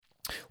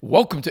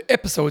Welcome to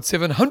episode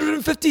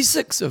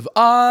 756 of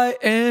I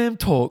Am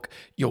Talk,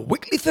 your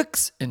weekly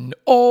fix in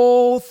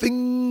all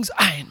things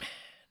Iron Man.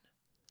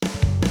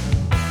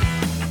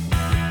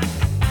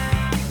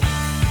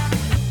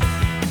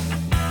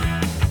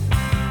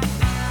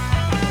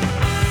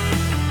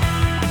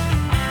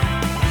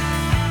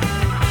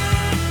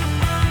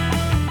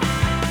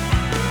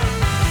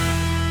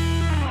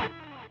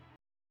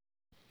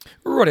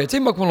 Righty,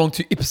 team, welcome along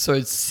to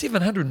episode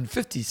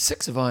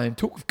 756 of I Am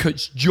Talk with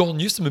Coach John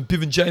Newsom and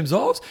Bevan James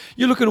Isles.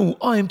 You're looking all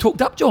I Am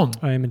Talked up, John.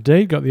 I am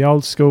indeed. Got the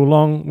old school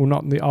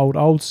not the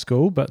old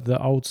school, but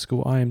the old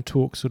school I Am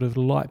Talk sort of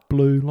light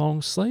blue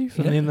long sleeve.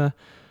 Yeah. And then the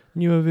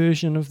newer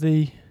version of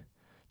the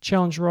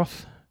Challenger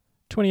Roth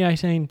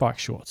 2018 bike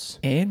shorts.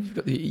 And you've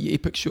got the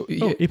Epic short.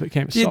 Epic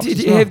Camp Do socks you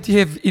as well.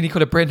 have any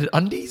kind of branded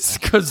undies?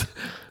 Because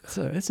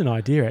It's an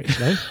idea,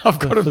 actually. I've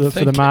got for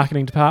the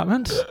marketing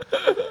department.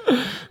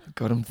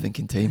 God, I'm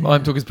thinking, team. I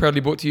Am Talk is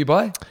proudly brought to you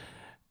by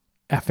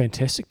Our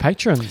fantastic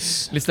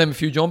patrons. Let's name a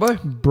few, Jumbo.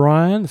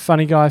 Brian, the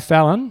funny guy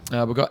Fallon.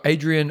 We've got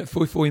Adrian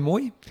Fuifui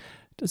Moi.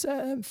 Does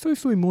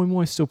Fufu Moi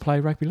Moi still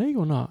play rugby league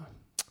or not?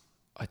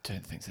 I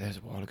don't think so. That was a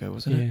while ago,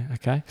 wasn't it? Yeah,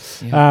 okay.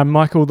 Yeah.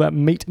 Michael, the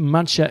meat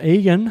muncher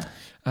Egan.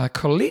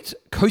 Colette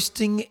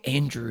Coasting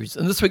Andrews.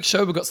 In this week's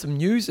show, we've got some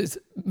news.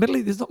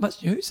 Admittedly, there's not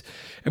much news.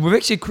 And we've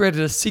actually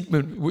created a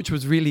segment which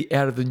was really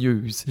out of the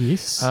news.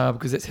 Yes.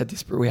 Because that's how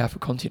desperate we are for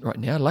content right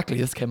now. Luckily,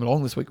 this came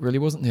along this week, really,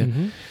 wasn't there?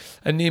 Mm-hmm.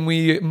 And then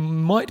we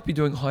might be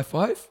doing High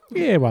Five.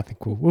 Yeah, well, I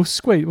think we'll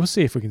squeeze. We'll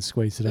see if we can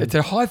squeeze it in. It's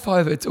a High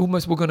Five. It's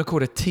almost, we're going to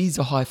call it a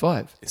teaser High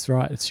Five. That's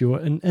right. It's your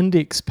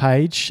index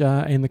page,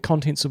 and the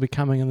contents will be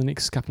coming in the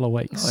next couple of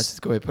weeks. Nice, that's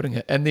a good way of putting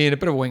it. And then a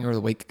bit of a winger of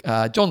the week.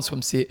 John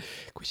Swimset,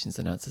 questions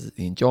and answers at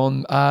the end.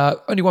 John,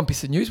 only one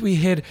piece of news. We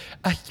had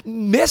a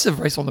massive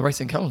race on the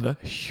racing calendar.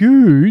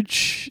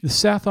 Huge. The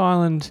South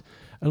Island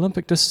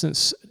Olympic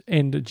Distance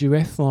and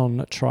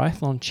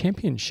Triathlon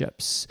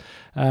Championships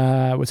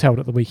was held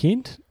at the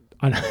weekend.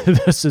 I know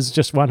this is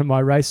just one of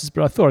my races,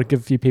 but I thought I'd give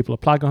a few people a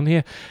plug on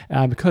here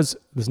because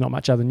there's not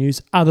much other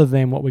news other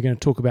than what we're going to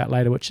talk about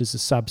later, which is the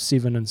sub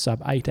 7 and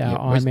sub 8 hour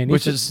Ironman.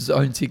 Which is its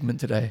own segment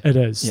today. It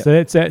is. Yep.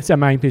 So that's our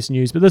main piece of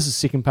news, but this is the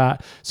second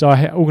part. So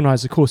I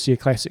organised the Corsia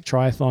Classic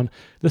Triathlon.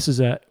 This is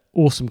an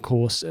awesome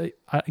course.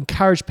 I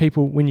encourage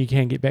people, when you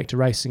can get back to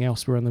racing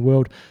elsewhere in the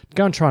world,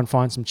 go and try and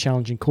find some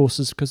challenging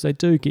courses because they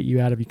do get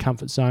you out of your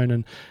comfort zone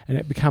and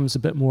it becomes a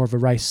bit more of a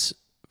race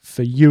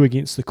for you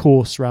against the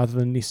course rather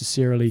than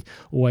necessarily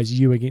always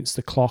you against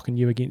the clock and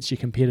you against your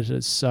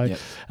competitors. So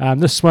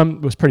this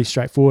swim was pretty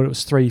straightforward. It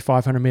was 3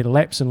 500-metre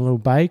laps in a little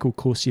bay called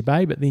Corsia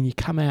Bay, but then you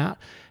come out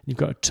and you've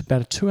got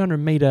about a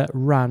 200-metre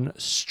run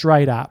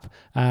straight up,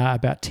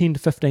 about 10 to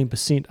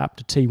 15% up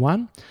to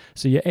T1.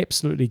 So you're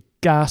absolutely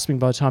gasping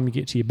by the time you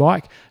get to your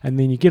bike, and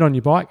then you get on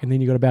your bike and then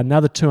you've got about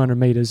another 200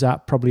 metres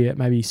up, probably at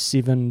maybe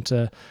 7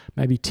 to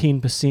maybe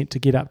 10% to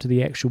get up to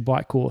the actual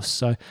bike course.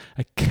 So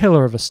a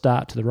killer of a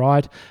start to the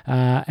ride,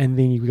 and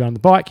then you go on the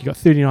bike. You've got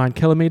 39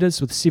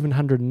 kilometres with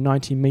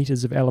 790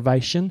 metres of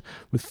elevation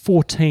with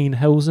 14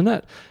 hills in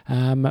it.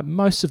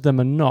 Most of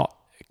them are not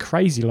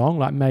crazy long,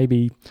 like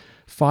maybe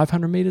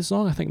 500 metres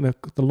long. I think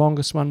the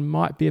longest one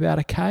might be about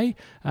a K,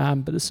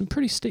 but there's some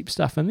pretty steep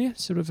stuff in there,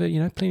 sort of,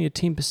 plenty of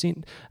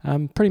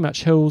 10%, pretty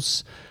much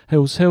hills,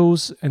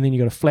 and then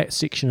you've got a flat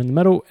section in the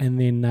middle, and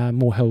then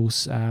more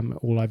hills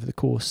all over the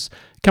course.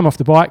 Come off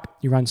the bike,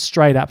 you run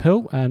straight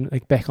uphill and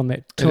back on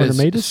that 200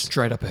 metres.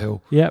 Straight up a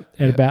hill. Yep,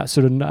 at about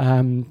sort of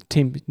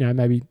 10,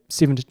 maybe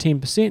 7 to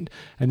 10%,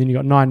 and then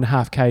you've got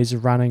 9.5 Ks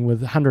of running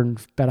with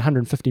about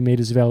 150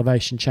 metres of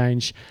elevation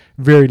change,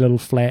 very little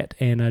flat,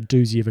 and a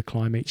doozy of a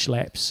climb each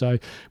lap. So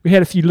we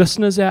had a few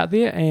listeners out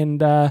there,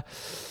 and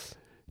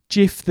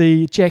Jeff,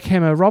 the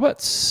Jackhammer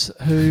Roberts,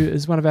 who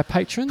is one of our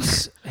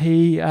patrons,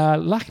 he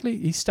luckily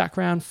he stuck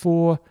around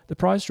for the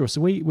prize draw.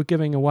 So we were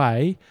giving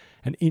away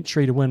an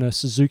entry to win a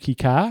Suzuki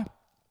car.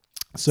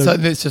 So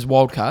that's just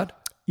wild card?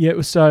 Yeah,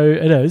 so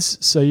it is.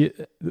 So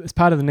as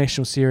part of the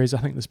national series, I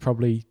think there's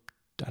probably,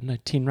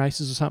 10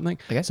 races or something.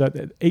 Okay. So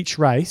each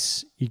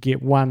race, you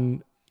get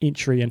one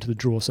entry into the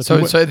draw.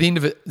 So at the end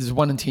of it, there's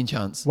 1 in 10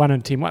 chance? 1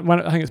 in 10.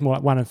 I think it's more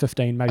like 1 in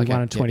 15, maybe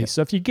 1 in 20.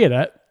 So if you get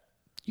it,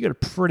 you got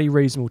a pretty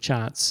reasonable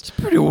chance. It's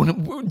pretty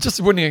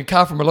just winning a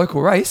car from a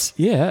local race.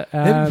 Yeah.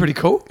 That'd be pretty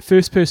cool.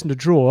 First person to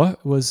draw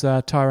was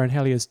Tyrone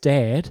Hallier's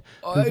dad,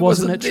 who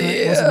wasn't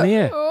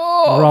there.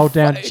 Rolled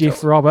down fatal.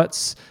 Jeff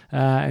Roberts,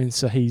 and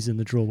so he's in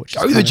the draw. Which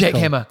Go the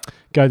Jackhammer.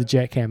 Go the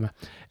Jackhammer.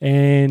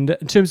 And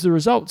in terms of the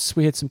results,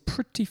 we had some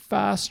pretty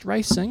fast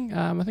racing.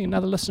 I think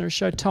another listener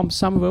showed Tom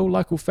Somerville,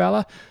 local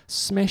fella,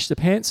 smashed the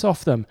pants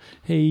off them.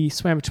 He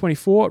swam a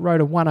 24, rode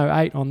a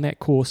 108 on that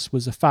course,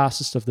 was the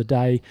fastest of the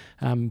day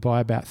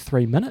by about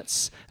 3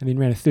 minutes, and then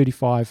ran a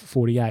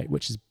 35.48,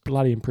 which is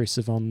bloody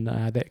impressive on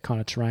that kind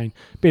of terrain.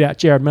 Beat out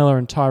Jared Miller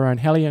and Tyrone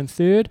Hallier in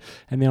third.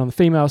 And then on the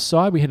female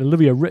side, we had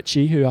Olivia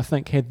Ritchie, who I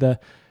think had the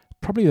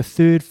probably the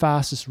third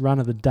fastest run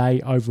of the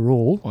day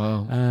overall.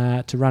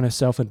 Wow. To run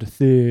herself into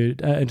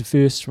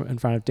first in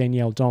front of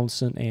Danielle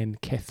Donaldson and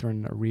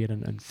Catherine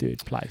Reardon in third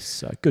place.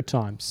 So good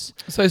times.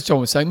 So as John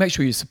was saying, make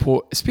sure you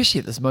support, especially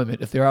at this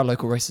moment, if there are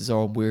local races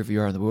on wherever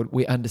you are in the world.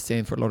 We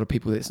understand for a lot of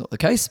people that's not the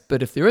case,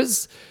 but if there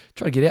is,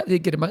 try to get out there,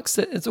 get amongst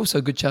it. It's also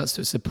a good chance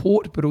to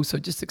support, but also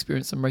just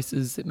experience some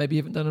races that maybe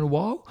you haven't done in a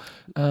while.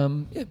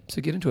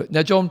 So get into it.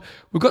 Now, John,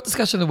 we've got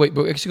discussion of the week,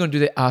 but we're actually going to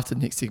do that after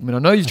the next segment. I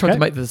know you're trying to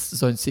make this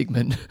its own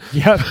segment.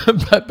 Yeah.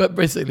 but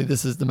basically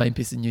this is the main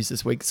piece of news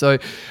this week. So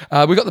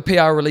we got the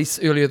PR release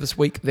earlier this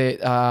week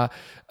that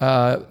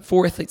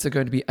 4 athletes are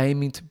going to be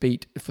aiming to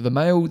beat, for the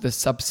male, the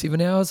sub 7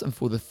 hours, and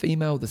for the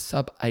female, the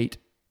sub 8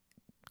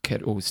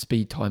 or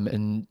speed time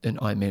in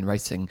Ironman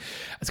racing.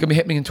 It's going to be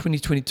happening in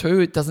 2022.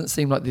 It doesn't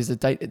seem like there's a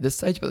date at this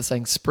stage, but they're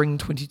saying spring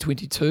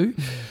 2022.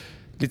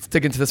 Let's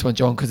dig into this one,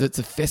 John, because it's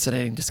a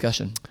fascinating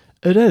discussion.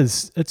 It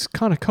is. It's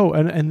kind of cool.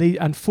 And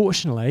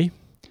unfortunately,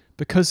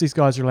 because these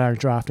guys are allowing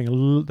drafting,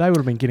 they would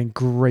have been getting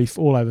grief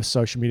all over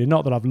social media.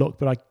 Not that I've looked,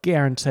 but I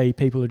guarantee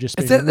people are just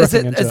ripping into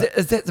it.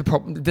 Is that the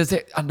problem? Does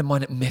that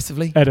undermine it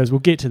massively? It is. We'll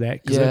get to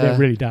that because that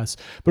really does.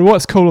 But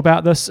what's cool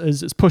about this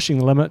is it's pushing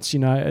the limits.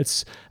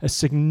 It's a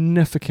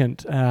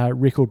significant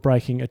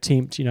record-breaking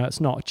attempt.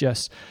 It's not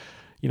just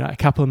a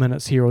couple of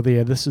minutes here or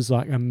there. This is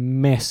like a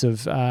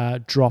massive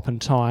drop in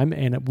time,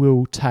 and it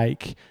will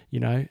take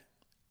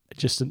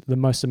just the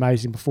most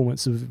amazing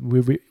performance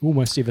we've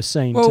almost ever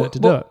seen to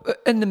do it.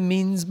 In the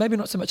men's, maybe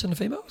not so much in the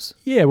females?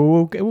 Yeah,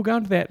 well, we'll go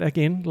into that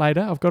again later.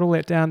 I've got all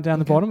that down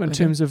the bottom in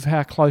terms of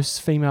how close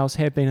females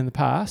have been in the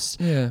past.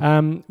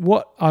 Yeah.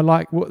 What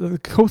the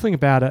cool thing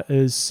about it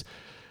is,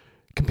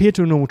 compared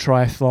to a normal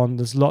triathlon,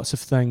 there's lots of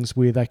things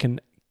where they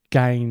can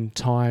gain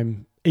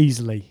time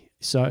easily.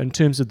 So in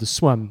terms of the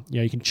swim,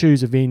 you can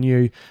choose a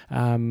venue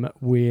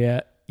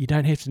where you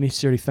don't have to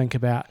necessarily think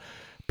about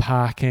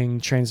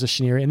parking,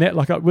 transition area, and that,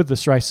 like with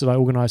this race that I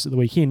organised at the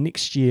weekend,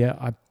 next year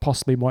I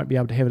possibly won't be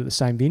able to have it at the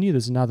same venue.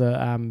 There's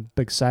another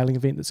big sailing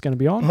event that's going to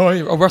be on.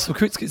 Russell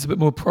Coutts gets a bit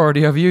more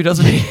priority over you,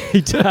 doesn't he?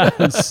 He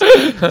does.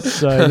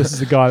 So this is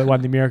the guy that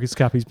won the America's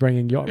Cup. He's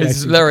bringing yacht racing.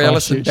 Is Larry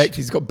Ellison backed?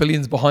 He's got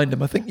billions behind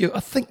him. I think you're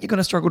going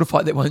to struggle to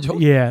fight that one,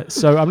 John. Yeah.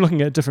 So I'm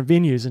looking at different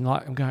venues and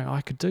I'm going, I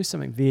could do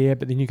something there,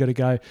 but then you got to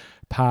go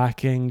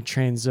parking,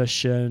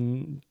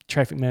 transition,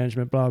 traffic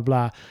management, blah, blah,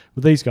 blah.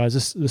 With these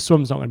guys, the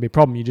swim's not going to be a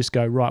problem. You just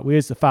go, right,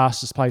 where's the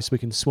fastest place we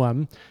can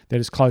swim that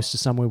is close to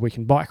somewhere we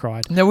can bike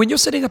ride? Now, when you're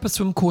setting up a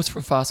swim course for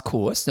a fast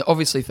course, now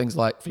obviously things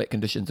like flat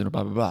conditions and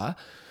blah, blah, blah,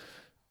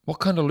 what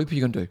kind of loop are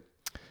you going to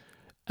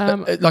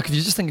do? Like if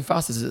you're just thinking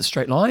fast, is it a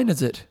straight line?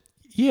 Is it?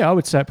 Yeah, I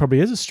would say it probably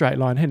is a straight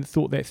line. I hadn't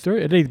thought that through.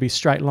 It'd either be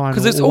straight line or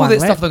because it's all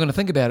that stuff they're going to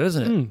think about,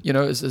 isn't it?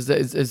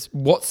 Mm. Is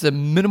what's the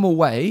minimal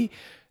way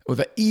or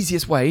the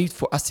easiest way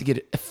for us to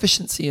get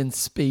efficiency and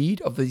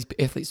speed of these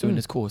athletes doing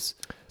this course?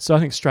 So I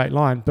think straight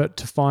line, but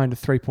to find a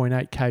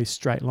 3.8k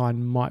straight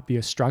line might be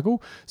a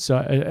struggle. So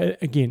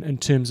again, in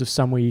terms of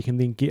somewhere you can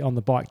then get on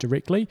the bike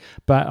directly,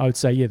 but I would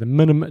say, the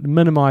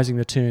minimizing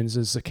the turns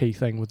is the key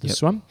thing with the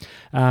swim,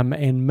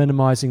 and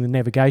minimizing the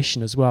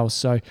navigation as well.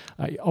 So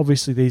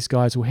obviously these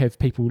guys will have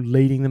people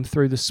leading them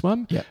through the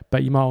swim,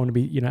 but you might want to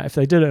be, if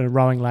they did it in a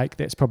rowing lake,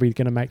 that's probably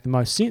going to make the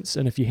most sense.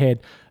 And if you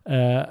had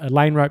a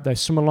lane rope they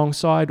swim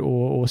alongside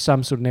or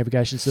some sort of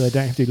navigation so they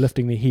don't have to be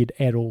lifting their head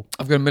at all.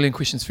 I've got a million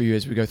questions for you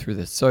as we go through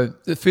this. So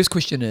the first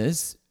question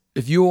is,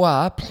 if you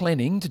are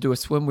planning to do a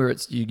swim where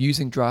you're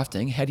using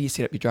drafting, how do you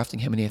set up your drafting?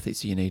 How many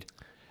athletes do you need?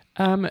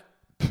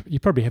 You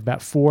probably have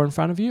about 4 in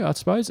front of you, I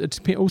suppose.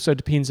 It also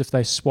depends if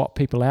they swap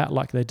people out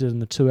like they did in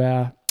the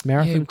 2-hour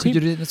marathon. Could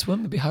you do it in a swim?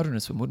 It'd be harder in a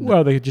swim, wouldn't it?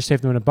 Well, they could just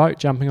have them in a boat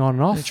jumping on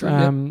and off.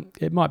 True,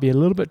 It might be a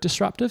little bit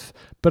disruptive,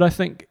 but I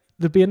think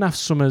there'd be enough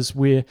swimmers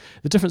where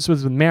the difference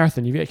with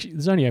marathon,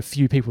 there's only a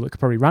few people that could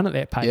probably run at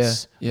that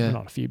pace. Yeah. Well,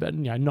 not a few, but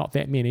not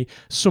that many.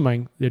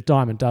 Swimming, they're a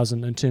dime a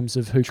dozen in terms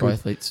of who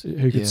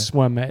could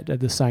swim at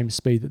the same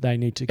speed that they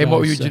need to go. And what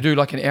would you do,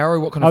 like an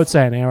arrow? What kind of? I would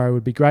say an arrow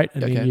would be great,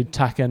 and then you'd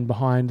tuck in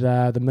behind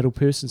the middle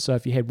person. So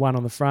if you had 1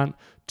 on the front,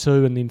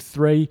 2 and then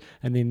 3,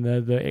 and then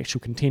the actual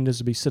contenders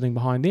would be sitting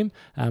behind them.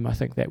 I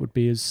think that would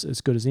be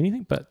as good as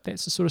anything, but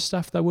that's the sort of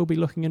stuff they will be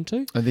looking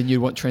into. And then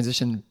you'd want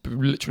transition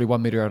literally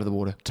 1 metre out of the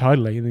water.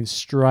 Totally, and then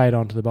straight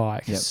onto the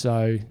bike. Yep.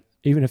 So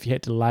even if you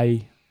had to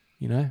lay,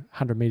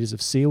 100 metres of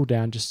seal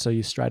down just so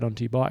you're straight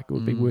onto your bike, it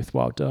would be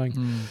worthwhile doing.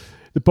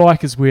 The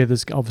bike is where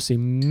there's obviously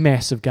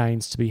massive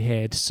gains to be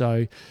had.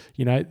 So,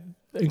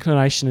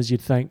 inclination is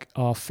you'd think,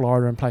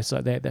 Florida and places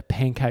like that, they're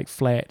pancake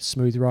flat,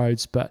 smooth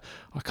roads, but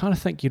I kind of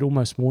think you'd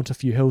almost want a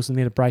few hills in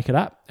there to break it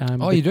up.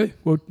 You do?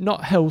 Well,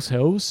 not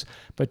hills,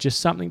 but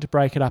just something to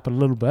break it up a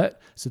little bit,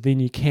 so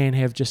then you can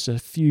have just a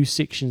few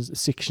sections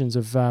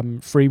of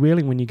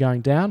freewheeling when you're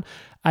going down.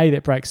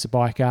 That breaks the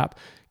bike up,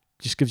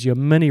 just gives you a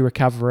mini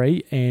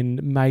recovery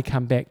and may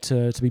come back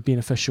to be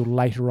beneficial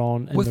later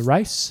on in the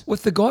race.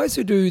 With the guys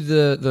who do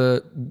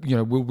the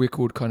world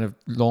record kind of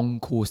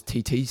long course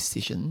TT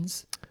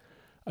sessions,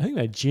 I think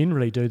they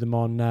generally do them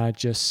on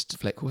just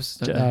flat course,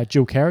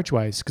 dual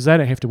carriageways, because they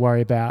don't have to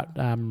worry about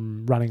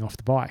running off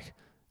the bike.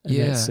 And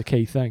that's the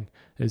key thing.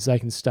 is they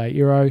can stay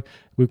aero.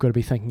 We've got to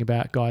be thinking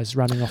about guys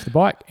running off the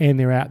bike, and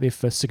they're out there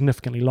for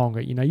significantly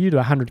longer. You do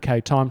a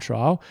 100k time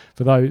trial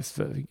for those,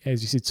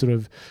 as you said, sort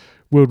of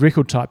world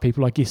record type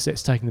people. I guess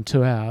that's taking them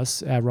 2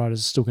 hours. Our riders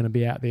are still going to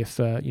be out there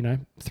for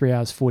 3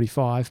 hours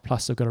 45,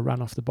 plus they've got to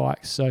run off the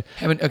bike. So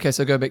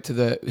so go back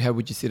to how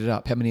would you set it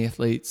up? How many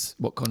athletes?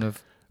 What kind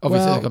of?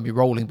 Obviously they're going to be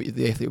rolling, but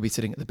the athlete will be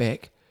sitting at the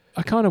back.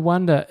 I kind of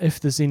wonder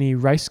if there's any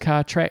race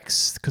car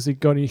tracks, because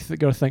you've got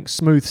to think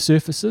smooth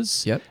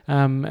surfaces. Yep.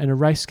 And a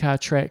race car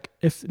track,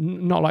 if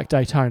not like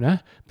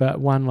Daytona,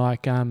 but one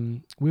like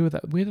where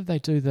did they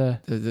do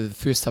the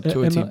first sub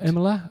 2 attempt?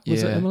 Imola?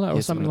 Was it Imola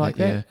or something like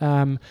that?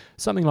 Yeah.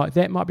 Something like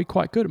that might be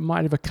quite good. It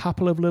might have a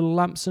couple of little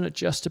lumps in it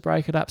just to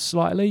break it up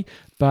slightly,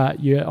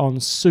 but you're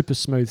on super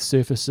smooth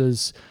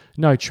surfaces,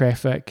 no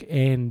traffic,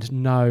 and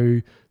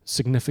no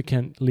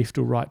significant left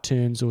or right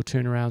turns or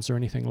turnarounds or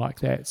anything like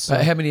that.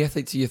 So how many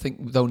athletes do you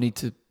think they'll need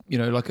to,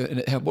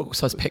 what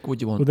size pack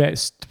would you want? Well,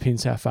 that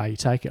depends how far you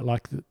take it.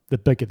 Like the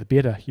bigger the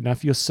better.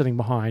 If you're sitting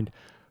behind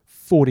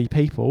 40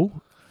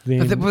 people,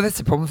 then that's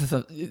the problem with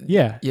them.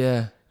 Yeah.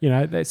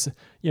 That's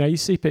you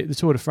see the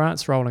Tour de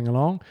France rolling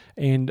along,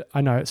 and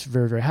I know it's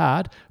very, very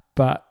hard,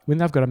 but when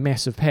they've got a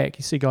massive pack,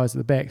 you see guys at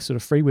the back sort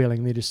of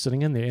freewheeling, they're just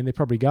sitting in there, and they're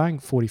probably going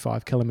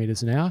 45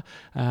 kilometres an hour.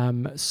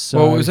 Well,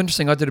 it was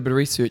interesting. I did a bit of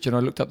research, and I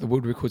looked up the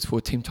world records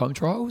for team time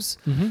trials.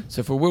 Mm-hmm.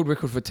 So for a world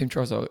record for team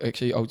trials, I'll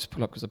just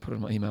pull up because I put it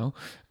in my email.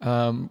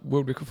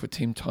 World record for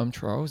team time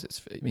trials.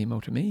 It's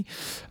email to me.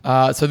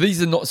 So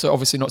these are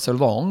obviously not so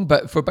long,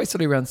 but for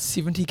basically around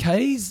 70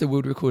 Ks, the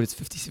world record is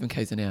 57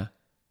 Ks an hour.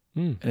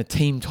 In a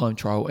team time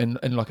trial in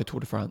like a Tour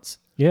de France.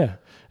 Yeah,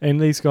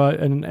 and these guys,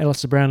 and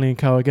Alistair Brownlee and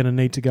co are going to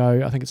need to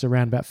go, I think it's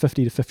around about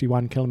 50 to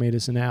 51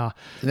 kilometres an hour.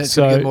 And that's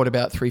going to get more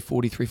about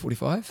 340,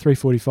 345?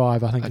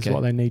 345, I think, is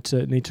what they need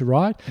to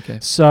ride. Okay.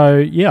 So,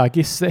 yeah, I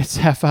guess that's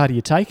how far do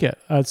you take it.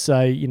 I'd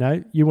say,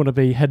 you want to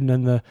be hidden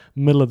in the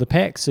middle of the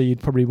pack, so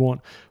you'd probably want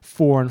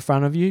 4 in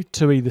front of you,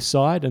 2 either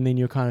side, and then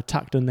you're kind of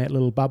tucked in that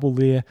little bubble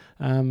there,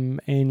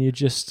 and you're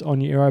just on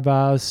your aero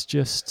bars,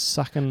 just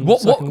sucking.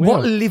 What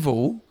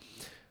level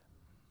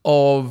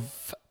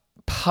of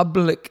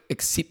public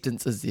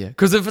acceptance is there?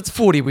 Because if it's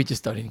 40, we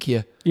just don't even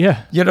care.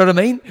 Yeah, you know what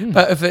I mean.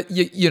 But if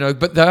it,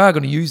 but they are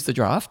going to use the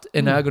draft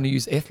and they are going to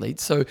use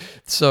athletes.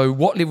 So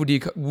what level do you?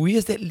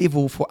 Where's that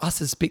level for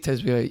us as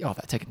spectators? We go,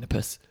 they're taking the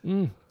piss.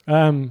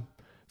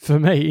 For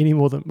me, any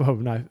more than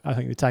no, I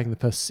think they're taking the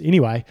piss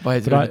anyway. By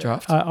doing the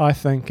draft, I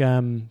think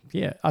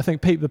I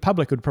think the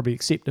public would probably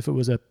accept if it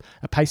was a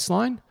pace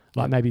line.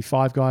 Like maybe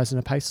 5 guys in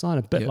a pace line,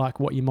 a bit like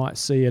what you might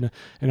see in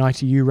an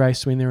ITU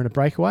race when they're in a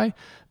breakaway.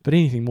 But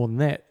anything more than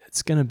that,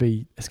 it's going to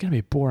be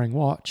a boring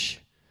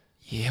watch.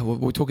 Yeah,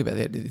 we'll talk about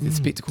that, the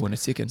spectacle in a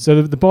second.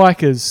 So the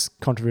bike is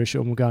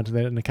controversial, and we'll go into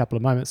that in a couple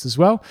of moments as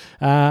well.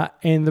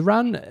 And the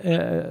run,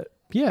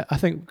 I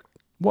think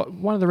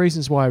one of the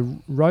reasons why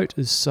Roth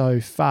is so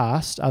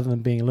fast, other than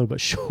being a little bit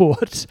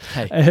short,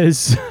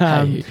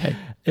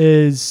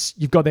 is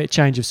you've got that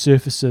change of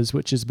surfaces,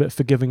 which is a bit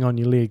forgiving on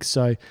your legs.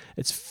 So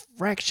it's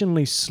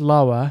fractionally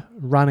slower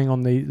running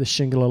on the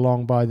shingle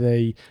along by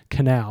the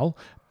canal,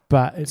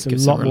 but it's a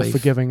lot more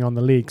forgiving on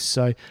the legs.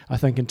 So I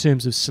think in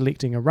terms of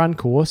selecting a run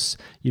course,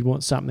 you'd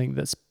want something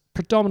that's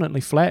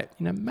predominantly flat,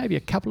 maybe a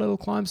couple of little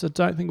climbs. I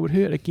don't think it would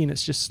hurt. Again,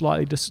 it's just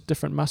slightly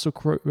different muscle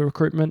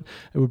recruitment.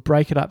 It would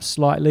break it up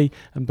slightly.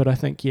 But I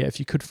think, if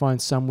you could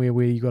find somewhere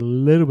where you've got a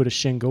little bit of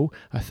shingle,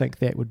 I think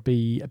that would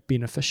be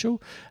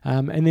beneficial.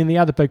 And then the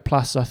other big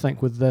plus, I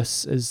think, with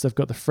this is they've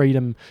got the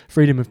freedom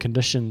of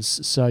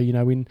conditions. So,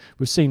 when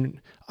we've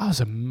seen, I was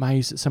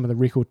amazed at some of the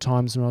record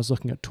times when I was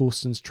looking at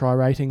Torsten's tri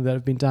rating that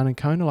have been done in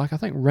Kona. Like, I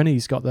think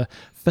Rinnie's got the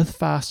 5th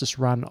fastest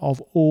run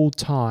of all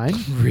time.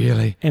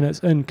 Really? And it's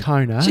in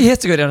Kona. She has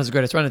to go down as the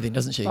greatest runner then,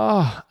 doesn't she?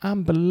 Oh,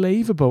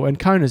 unbelievable. And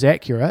Kona's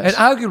accurate. And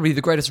arguably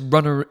the greatest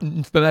runner,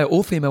 male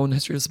or female, in the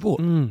history of the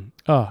sport.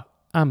 Oh,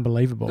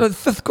 unbelievable. The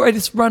 5th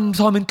greatest run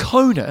time in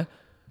Kona.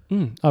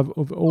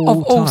 Of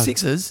all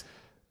sexes.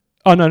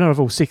 Oh, no, not of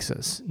all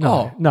sexes.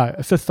 No,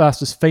 5th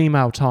fastest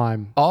female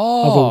time.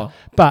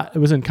 But it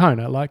was in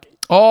Kona, like.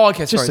 Oh,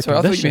 okay, sorry.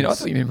 I thought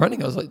you meant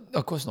running. I was like,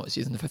 of course not.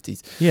 She's in the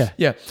 50s.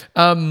 Yeah.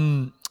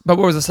 But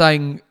what was I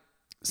saying?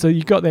 So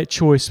you got that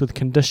choice with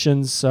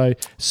conditions. So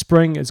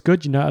spring is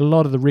good. A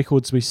lot of the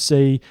records we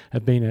see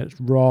have been at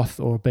Roth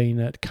or been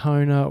at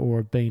Kona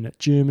or been at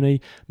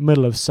Germany.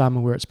 Middle of summer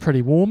where it's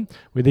pretty warm,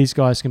 where these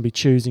guys can be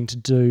choosing to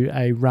do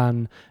a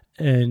run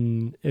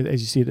in,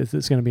 as you said, if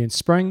it's going to be in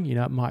spring,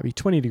 it might be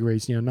 20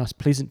 degrees, nice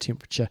pleasant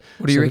temperature.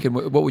 What do you reckon?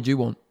 What would you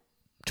want?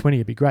 20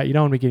 would be great. You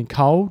don't want to be getting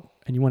cold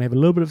and you want to have a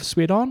little bit of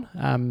sweat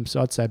on.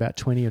 So I'd say about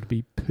 20 would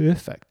be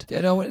perfect.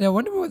 Yeah, now I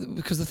wonder,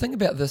 because the thing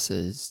about this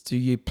is, do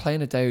you play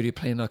in a day or do you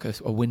play in like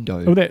a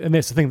window? Well, and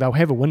that's the thing, they'll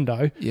have a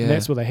window. Yeah. And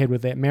that's what they had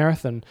with that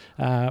marathon,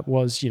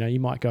 was, you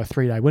might go a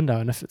 3-day window,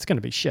 and if it's going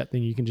to be shit,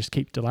 then you can just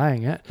keep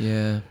delaying it.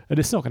 Yeah. And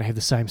it's not going to have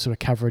the same sort of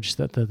coverage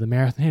that the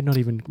marathon had, not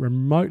even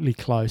remotely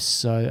close.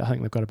 So I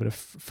think they've got a bit of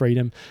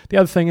freedom. The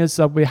other thing is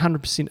they'll be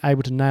 100%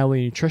 able to nail their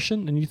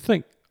nutrition, and you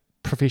think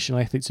professional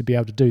athletes would be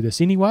able to do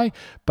this anyway,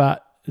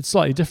 but it's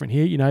slightly different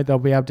here. They'll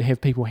be able to have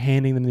people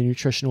handing them the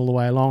nutrition all the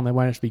way along. They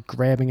won't have to be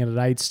grabbing it at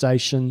aid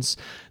stations.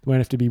 They won't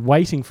have to be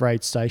waiting for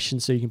aid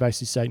stations. So you can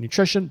basically say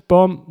nutrition,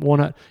 boom,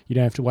 want it. You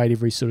don't have to wait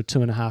every sort of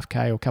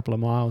 2.5K or a couple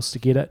of miles to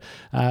get it.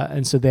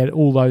 And so that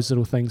all those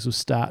little things will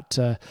start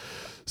to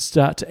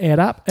add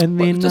up. And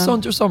then just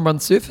on run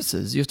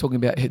surfaces, you're talking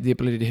about the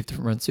ability to have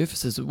different run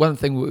surfaces. One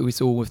thing we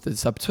saw with the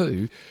sub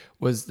 2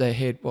 was they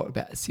had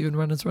about 7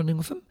 runners running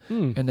with him,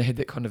 and they had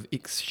that kind of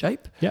X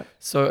shape. Yep.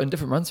 So in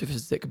different run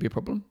surfaces, that could be a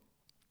problem.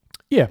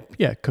 Yeah,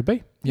 it could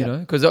be. You know,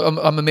 because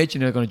I'm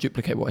imagining they're going to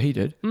duplicate what he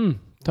did.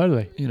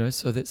 Totally.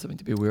 So that's something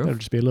to be aware That'll of.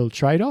 just be a little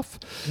trade-off.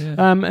 Yeah.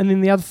 And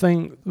then the other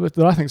thing that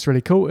I think is really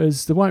cool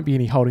is there won't be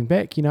any holding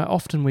back.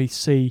 Often we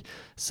see,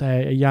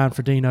 say, a Jan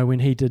Frodeno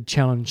when he did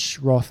challenge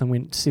Roth and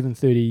went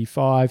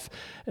 7:35,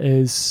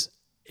 is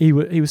he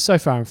was so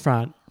far in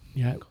front.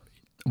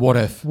 What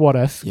if?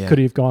 Yeah. Could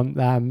he have gone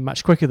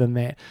much quicker than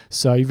that?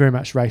 So you're very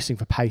much racing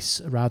for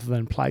pace rather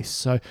than place.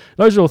 So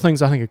those are all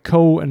things I think are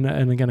cool and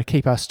are going to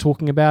keep us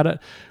talking about it.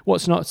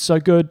 What's not so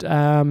good?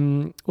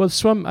 Well, the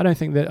swim, I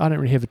don't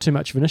really have too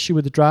much of an issue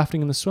with the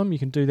drafting in the swim. You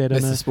can do that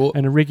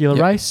in a regular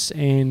race,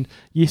 and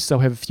yes, they'll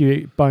have a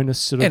few bonus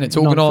sort of and it's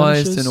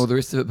organised and all the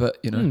rest of it.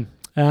 But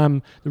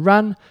the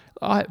run,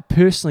 I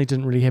personally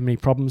didn't really have any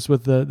problems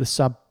with the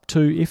sub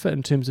 2 effort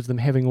in terms of them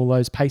having all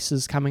those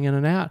paces coming in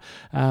and out.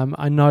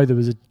 I know there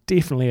was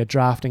definitely a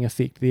drafting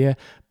effect there,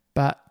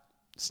 but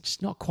it's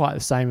just not quite the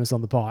same as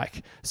on the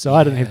bike. So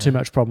I didn't have too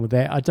much problem with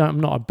that.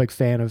 I'm not a big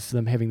fan of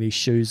them having these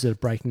shoes that are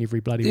breaking every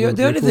bloody world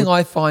The only record. thing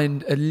I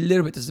find a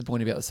little bit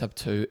disappointing about the sub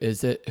 2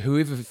 is that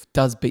whoever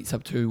does beat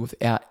sub 2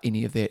 without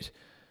any of that,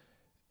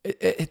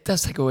 it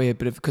does take away a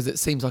bit of, because it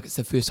seems like it's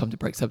the first time to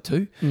break sub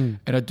 2, and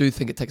I do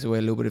think it takes away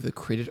a little bit of the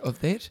credit of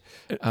that.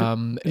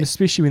 And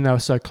especially when they were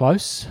so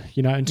close,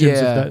 in terms of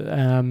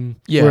that.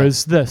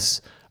 Whereas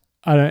this,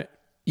 I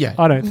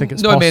don't think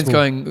it's possible. No man's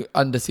going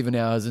under 7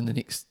 hours in the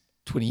next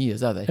 20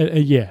 years, are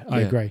they? I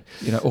agree.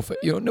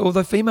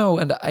 Although female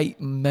under 8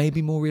 may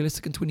be more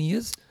realistic in 20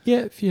 years. Yeah,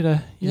 if you'd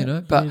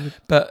but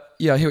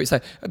I hear what you're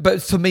saying.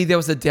 But for me, there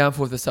was a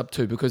downfall of the sub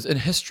 2, because in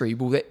history,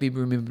 will that be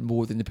remembered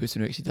more than the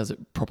person who actually does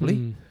it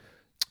properly?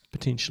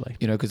 Potentially.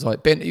 Because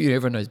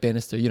everyone knows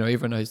Bannister.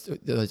 Everyone knows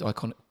those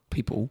iconic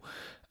people.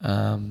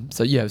 But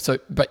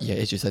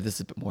as you say, this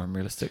is a bit more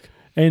unrealistic.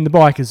 And the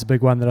bike is a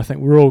big one that I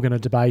think we're all going to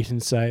debate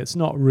and say it's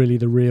not really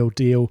the real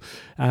deal.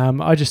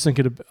 I just think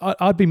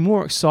I'd be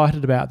more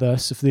excited about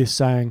this if they're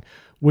saying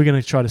we're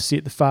going to try to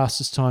set the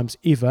fastest times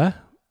ever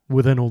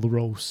within all the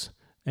rules.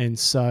 And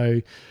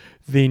so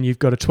then you've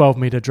got a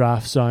 12-metre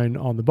draft zone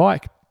on the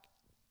bike,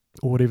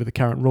 or whatever the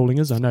current ruling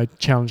is. I know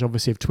Challenge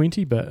obviously have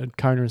 20, but in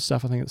Kona and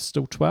stuff, I think it's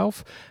still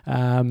 12.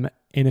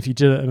 And if you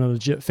did it in a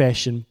legit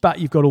fashion, but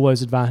you've got all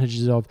those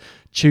advantages of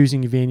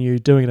choosing your venue,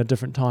 doing it at a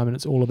different time, and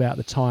it's all about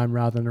the time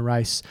rather than a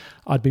race,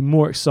 I'd be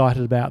more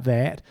excited about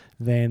that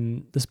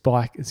than this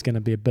bike is going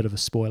to be a bit of a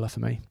spoiler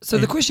for me. So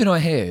the question I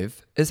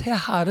have is, how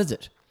hard is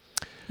it?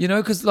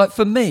 Because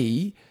for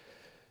me,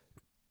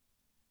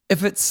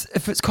 if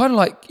it's kind of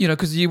like,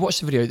 because you watch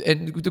the video,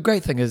 and the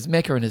great thing is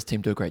Macca and his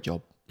team do a great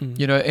job.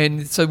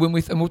 And so when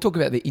we'll talk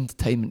about the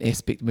entertainment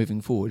aspect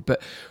moving forward,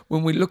 but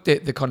when we looked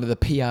at the kind of the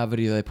PR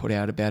video they put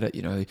out about it,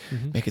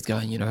 Macca's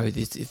going,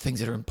 there's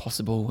things that are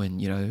impossible,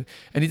 and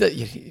and he's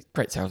a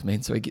great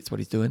salesman, so he gets what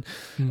he's doing.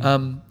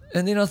 And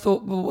then I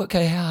thought, well,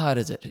 okay, how hard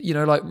is it?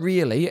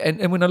 Really?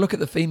 And when I look at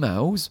the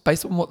females,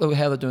 based on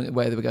how they're doing it, the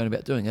way they were going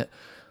about doing it,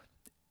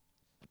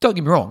 don't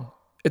get me wrong,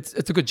 it's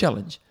a good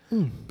challenge,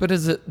 but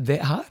is it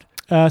that hard?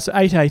 So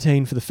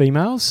 8:18 for the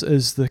females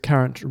is the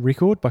current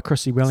record by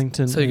Chrissy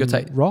Wellington so you got to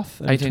and Roth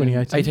in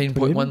 2018.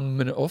 18.1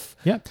 minute off.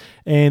 Yeah.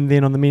 And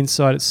then on the men's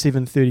side, it's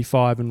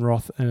 7:35 in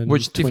Roth in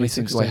which definitely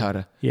seems way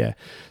harder. Yeah.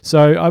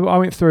 So I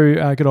went through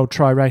good old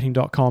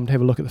tryrating.com to have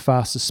a look at the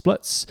fastest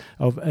splits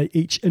of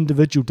each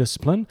individual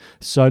discipline.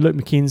 So Luke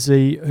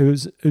McKenzie,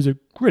 who's a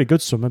really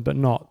good swimmer, but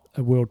not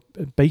a world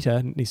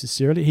beater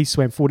necessarily. He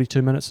swam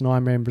 42 minutes in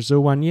Ironman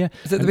Brazil one year.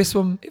 Is that the best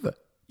swim ever?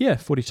 Yeah,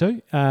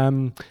 42.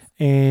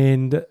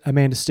 And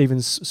Amanda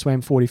Stevens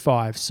swam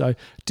 45. So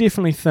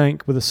definitely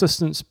think with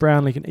assistance,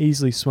 Brownlee can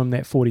easily swim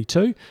that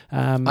 42.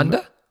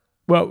 Under?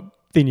 Well,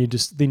 then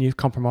you're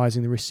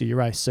compromising the rest of your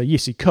race. So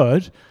yes, you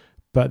could,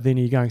 but then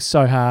you're going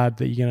so hard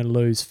that you're going to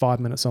lose 5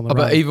 minutes on the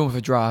run. But even with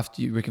a draft,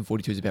 you reckon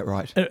 42 is about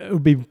right? It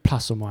would be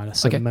plus or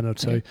minus a minute or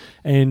two. Okay.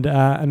 And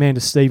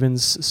Amanda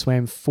Stevens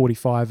swam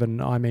 45 in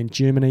Ironman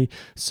Germany.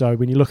 So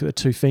when you look at the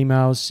two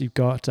females, you've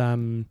got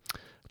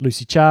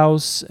Lucy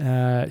Charles.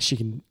 She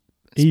can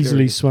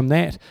easily swim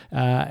that.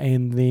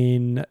 And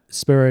then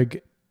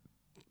Spirig,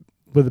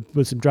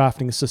 with some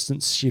drafting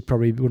assistance, she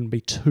probably wouldn't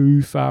be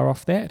too far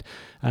off that.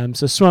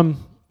 So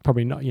swim,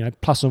 probably not,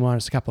 plus or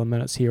minus a couple of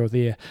minutes here or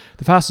there.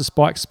 The fastest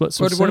bike splits.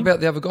 What about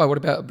the other guy? What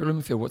about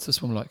Bloomfield? What's the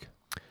swim like?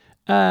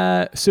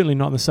 Certainly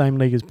not in the same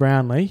league as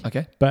Brownlee.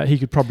 Okay. But he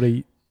could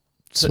probably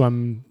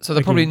swim. So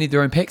they probably need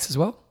their own packs as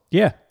well?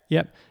 Yeah.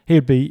 Yep. He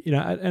would be, in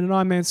an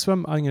Ironman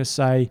swim, I'm going to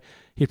say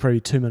he'd probably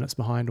be 2 minutes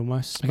behind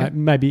almost. Okay.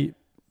 Maybe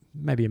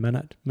maybe a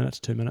minute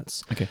to 2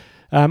 minutes. Okay.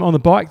 On the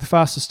bike, the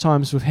fastest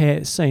times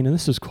we've seen, and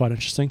this was quite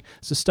interesting.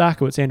 So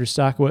Andrew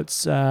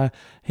Starkowitz,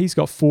 he's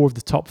got 4 of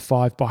the top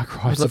 5 bike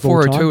rides It's like of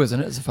all time. 4:02, isn't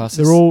it? It's the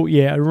fastest. They're all,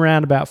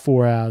 around about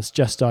 4 hours,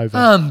 just over.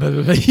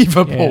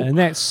 Unbelievable. Yeah, and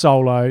that's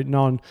solo,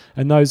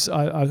 and those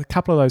a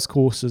couple of those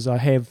courses I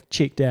have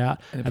checked out,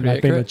 And and they're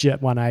they've been pretty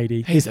legit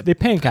 180. He's a They're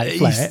pancake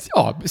flat.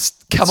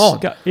 Come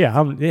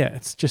on.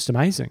 It's just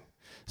amazing.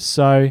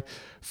 So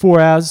 4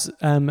 hours,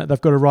 they've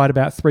got to ride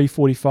about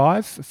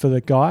 3:45 for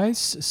the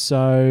guys.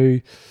 So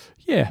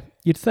yeah,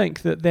 you'd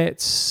think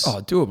that's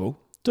doable.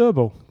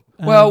 doable.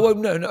 Well,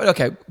 no,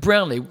 okay.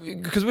 Brownlee,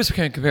 because we're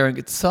comparing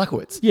it to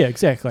Sarkowitz. Yeah,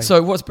 exactly.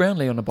 So what's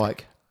Brownlee on a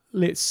bike?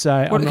 Let's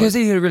say Because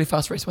he had a really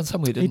fast race one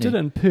somewhere, didn't he? he did it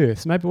in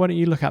Perth. Maybe why don't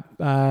you look up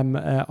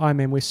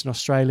Ironman Western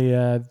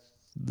Australia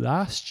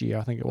last year?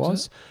 I think it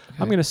was. Okay.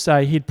 I'm going to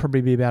say he'd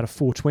probably be about a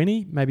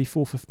 4:20, maybe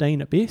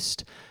 4:15 at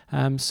best.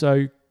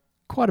 So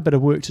quite a bit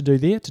of work to do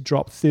there to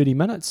drop 30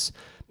 minutes,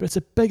 but it's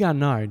a big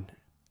unknown.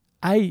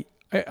 I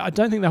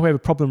don't think they'll have a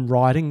problem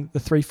riding the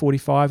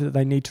 3:45 that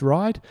they need to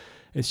ride.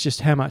 It's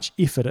just how much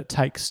effort it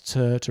takes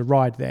to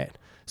ride that.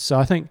 So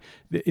I think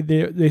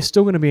they're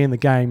still going to be in the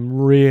game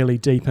really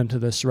deep into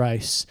this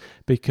race,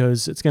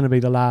 because it's going to be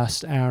the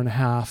last hour and a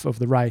half of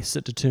the race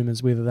that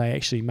determines whether they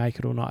actually make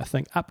it or not. I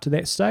think up to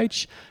that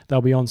stage,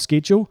 they'll be on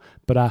schedule,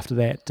 but after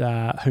that,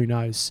 who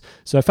knows.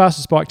 So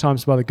fastest bike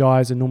times by the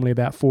guys are normally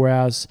about 4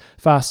 hours.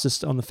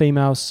 Fastest on the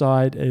female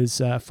side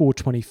is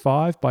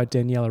 4:25 by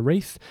Daniela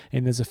Reef,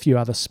 and there's a few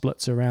other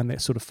splits around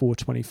that sort of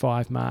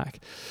 4:25 mark.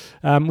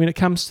 When it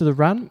comes to the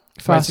run,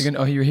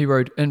 he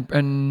rode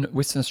in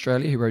Western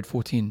Australia. He rode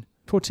 4:10.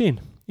 4:10,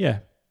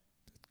 yeah.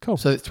 Cool.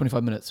 So that's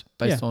 25 minutes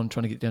based on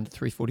trying to get down to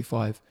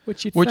 3:45.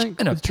 Which you'd think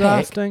in a with pack,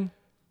 drafting,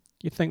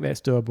 you'd think that's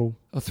doable.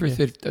 Or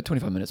 3:30,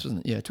 25 minutes,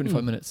 wasn't it? Yeah,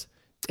 25 minutes.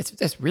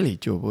 That's really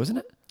doable, isn't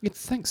it? You'd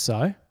think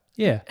so,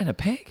 yeah. In a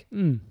pack?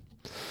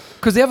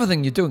 Because the other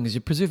thing you're doing is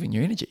you're preserving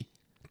your energy.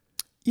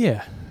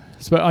 Yeah.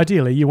 So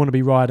ideally, you want to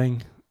be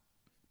riding...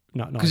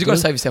 Because you've got to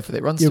save yourself for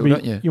that run still,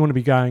 don't you? You want to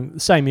be going the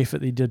same effort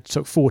that you did,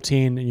 took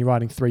 4:10, and you're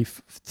riding 3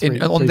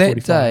 and on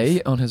that day,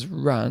 on his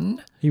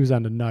run... He was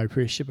under no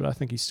pressure, but I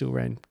think he still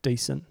ran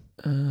decent.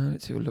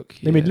 Let's have a look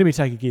here. Let me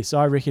take a guess.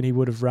 I reckon he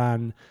would have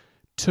run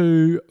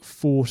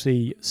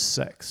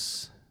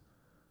 2:46.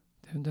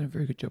 They haven't done a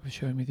very good job of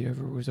showing me the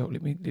overall result.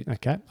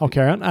 Okay, I'll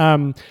carry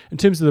on. In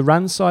terms of the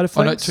run side of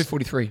things...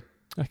 2:43.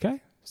 Okay,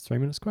 it's 3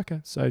 minutes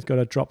quicker. So he's got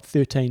to drop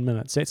 13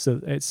 minutes. It's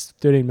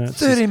 13 minutes.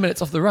 13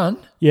 minutes off the run?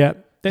 Yeah.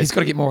 He's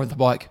got to get more on the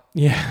bike.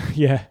 Yeah.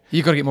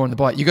 You've got to get more on the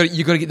bike. You've got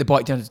to get the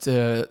bike down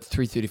to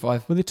 3:35.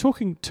 Well, they're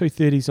talking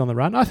 2:30s on the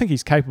run. I think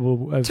he's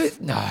capable of...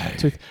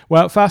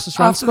 fastest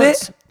run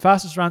splits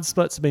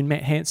have been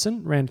Matt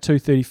Hansen, ran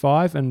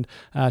 2:35, and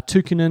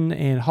Tukinen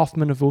and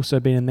Hoffman have also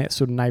been in that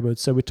sort of neighbourhood.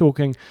 So we're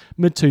talking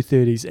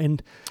mid-2:30s.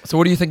 And so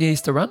what do you think he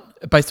needs to run?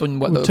 Based on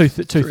what?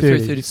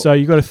 2:30. So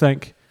you've got to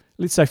think,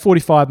 let's say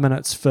 45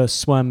 minutes for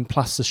swim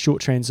plus the short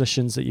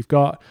transitions that you've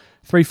got,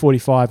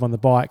 3:45 on the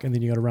bike, and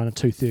then you've got to run a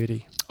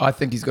 2:30. I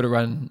think he's got to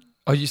run...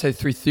 Oh, you say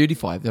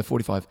 3:35, no,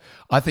 45.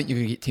 I think you're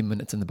going to get 10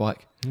 minutes in the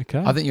bike. Okay.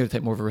 I think you're going to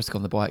take more of a risk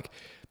on the bike.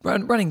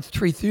 Running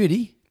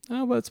 3:30...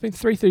 Oh, well, it's been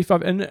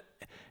 3:35, and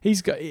he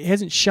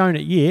hasn't shown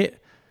it yet,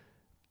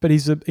 but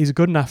he's a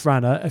good enough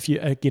runner. If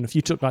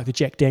you took like the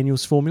Jack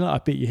Daniels formula, I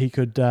bet you he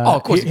could...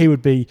 of course. He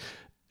would be...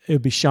 It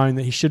would be shown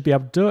that he should be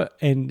able to do it.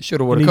 And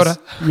shoulda, woulda, coulda.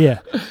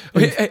 Yeah.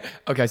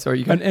 Okay, sorry.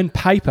 You go. And in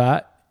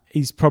paper...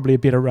 He's probably a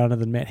better runner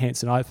than Matt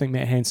Hansen. I think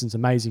Matt Hansen's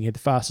amazing. He had the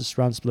fastest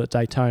run split at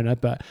Daytona,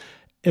 but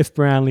if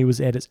Brownlee was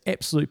at his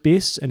absolute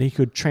best and he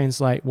could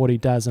translate what he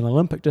does in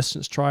Olympic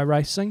distance tri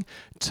racing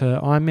to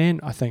Ironman,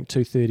 I think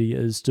 2:30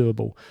 is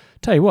doable.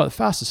 Tell you what, the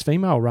fastest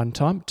female run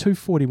time,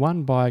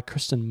 2:41 by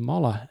Kristen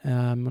Moller.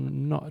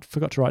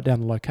 Forgot to write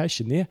down the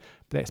location there,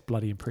 but that's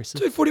bloody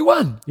impressive.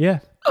 2:41? Yeah.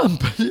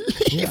 Unbelievable.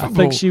 Yeah, I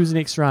think she was an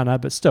ex-runner,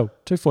 but still,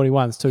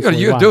 2:41 is 2:41.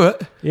 You got to do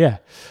it. Yeah.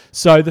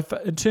 So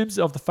in terms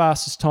of the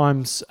fastest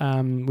times,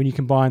 when you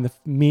combine the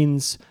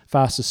men's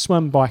fastest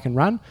swim, bike and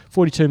run,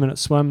 42-minute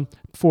swim,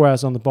 4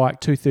 hours on the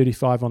bike,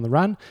 2:35 on the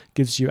run,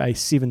 gives you a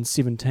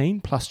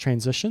 7:17 plus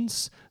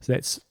transitions. So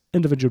that's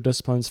individual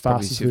disciplines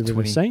fastest we've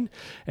ever seen.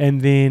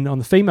 And then on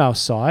the female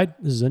side,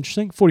 this is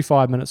interesting,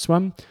 45-minute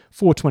swim,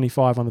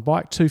 4:25 on the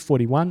bike,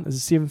 2:41 is a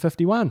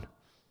 7:51.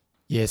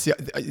 Yeah, see,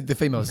 the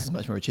females is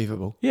much more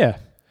achievable. Yeah.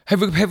 Have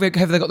they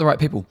got the right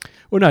people?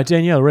 Well, no,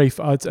 Danielle Reef.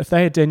 If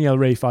they had Danielle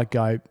Reef, I'd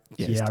go,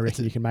 I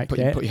reckon you can make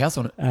that. Put your house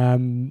on it.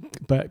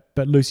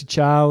 But Lucy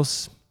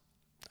Charles,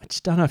 I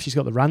just don't know if she's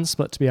got the run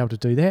split to be able to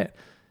do that.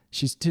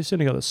 She's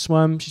certainly got the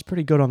swim. She's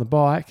pretty good on the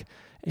bike.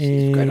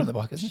 She's great on the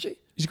bike, isn't she?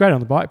 She's great on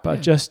the bike, but I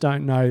just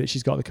don't know that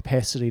she's got the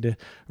capacity to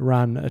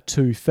run a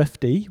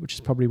 2:50, which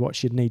is probably what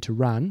she'd need to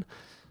run,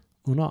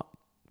 or not.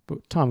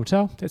 But time will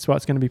tell. That's why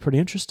it's going to be pretty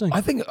interesting. I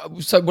think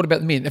so. What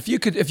about the men? If you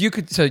could,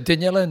 so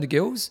Daniela and the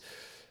girls,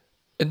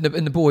 and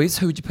the boys,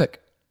 who would you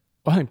pick?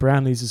 I think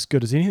Brownlee's as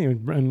good as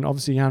anything, and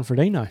obviously Jan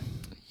Frodeno.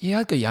 Yeah,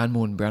 I'd go Jan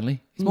more than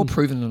Brownlee. He's more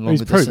proven in longer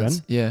He's proven.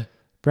 distance. Yeah,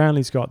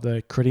 Brownlee's got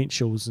the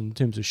credentials in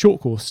terms of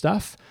short course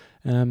stuff.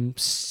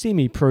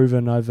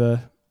 semi-proven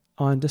over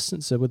iron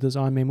distancer with his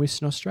Ironman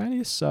Western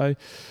Australia. So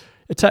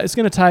it's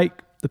going to take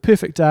the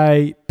perfect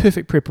day,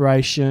 perfect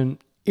preparation,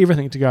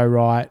 everything to go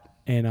right,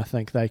 and I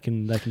think they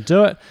can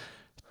do it.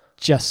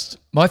 Just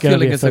my gonna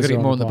feeling be a is they've got to fizzer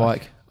get more on the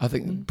bike. bike. I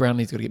think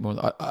Brownlee's got to get more on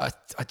the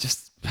I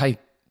just, hey,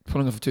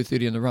 pulling off a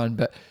 2:30 on the run,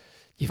 but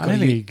you've I got don't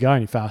to think you can go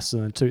any faster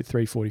than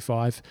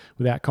 3:45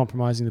 without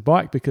compromising the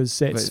bike, because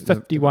that's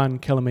 51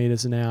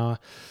 kilometres an hour.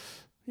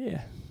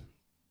 Yeah.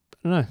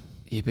 I don't know.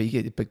 Yeah, but you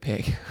get the big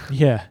pack.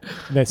 Yeah,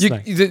 that's You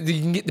the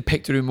thing. can get the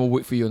pack to do more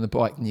work for you on the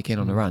bike than you can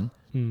on the run.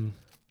 Mm.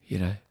 You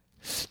know.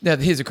 Now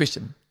here's a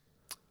question.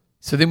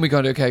 So then we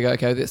go to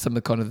okay. That's some of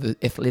the kind of the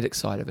athletic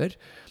side of it.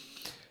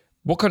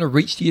 What kind of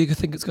reach do you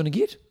think it's going to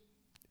get?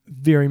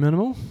 Very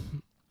minimal.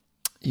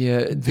 Yeah,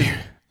 It's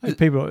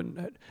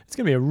going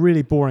to be a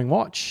really boring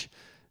watch.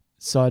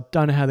 So I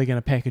don't know how they're going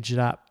to package it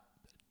up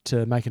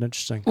to make it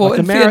interesting. well, Like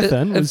the in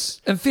marathon was.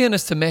 in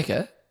fairness to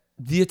Macca,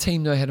 their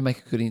team know how to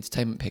make a good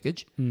entertainment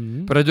package.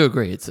 Mm, But I do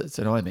agree, it's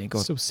an Ironman.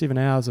 God, still 7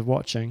 hours of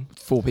watching,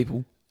 4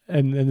 people.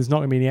 and there's not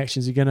going to be any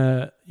actions. You're going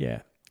to,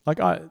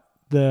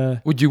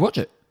 Would you watch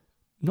it?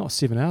 not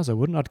 7 hours, I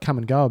wouldn't. I'd come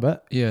and go a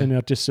bit. Yeah. And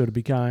I'd just sort of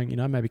be going,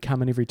 maybe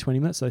coming every 20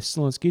 minutes. They're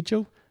still on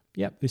schedule.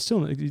 Yep, it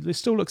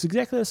still looks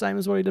exactly the same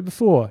as what he did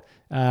before.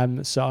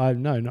 So I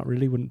no, not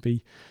really. Wouldn't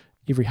be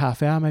every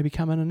half hour, maybe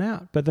come in and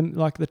out. But then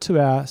like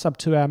the sub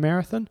 2 hour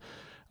marathon,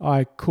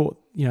 I caught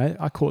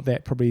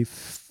that probably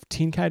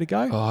 10K to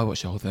go. Oh, I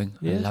watched the whole thing.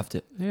 I Yeah. loved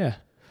it. Yeah.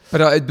 But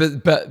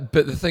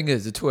the thing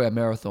is, the 2 hour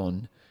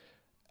marathon,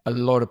 a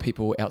lot of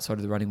people outside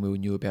of the running world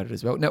knew about it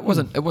as well. Now it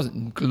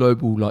wasn't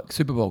global like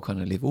Super Bowl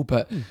kind of level,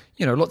 but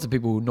lots of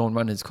people,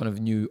 non-runners, kind of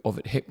knew of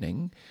it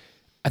happening.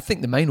 I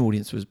think the main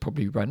audience was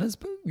probably runners,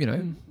 but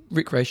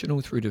recreational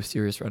through to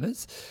serious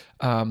runners.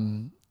 I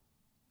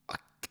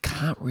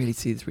can't really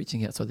see this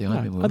reaching outside the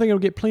Ironman world. I think it'll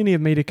get plenty of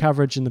media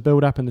coverage in the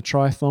build-up in the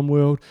triathlon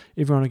world.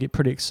 Everyone will get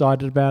pretty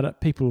excited about it.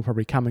 People will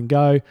probably come and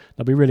go.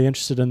 They'll be really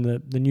interested in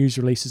the news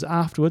releases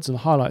afterwards and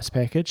the highlights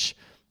package.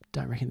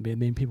 Don't reckon there'll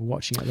be many people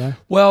watching it though.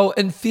 Well,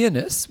 in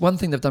fairness, one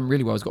thing they've done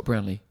really well is got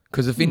Brownlee.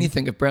 Because if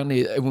anything, if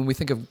Brownlee, when we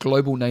think of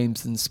global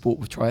names in sport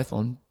with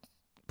triathlon,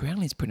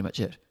 Brownlee's pretty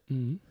much it.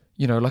 Mm.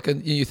 Like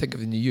you think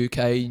of in the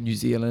UK, New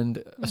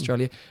Zealand,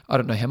 Australia. I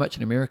don't know how much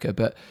in America,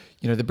 but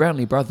the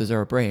Brownlee brothers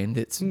are a brand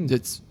that's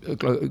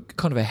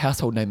kind of a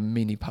household name in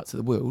many parts of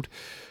the world.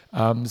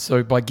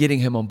 So by getting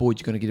him on board,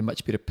 you're going to get a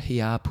much better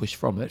PR push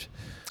from it.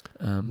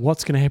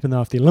 What's going to happen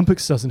though if the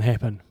Olympics doesn't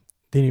happen?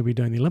 Then he'll be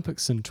doing the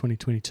Olympics in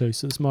 2022,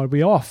 so this might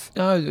be off.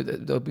 No,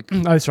 they'll be. Oh,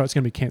 that's right. It's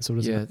going to be cancelled,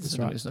 isn't Yeah, it? That's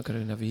right. It's not going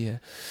to be another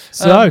year.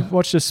 So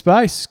watch this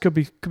space. Could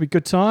be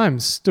good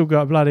times. Still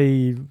got about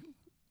a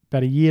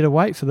year to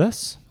wait for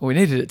this. Well, we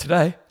needed it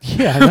today.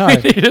 Yeah, I know. We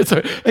needed it, so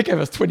it gave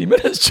us 20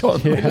 minutes,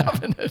 John. We're Yeah.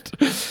 loving it.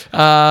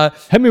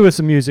 Hit me with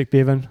some music,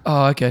 Bevan.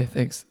 Oh, okay.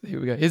 Thanks. Here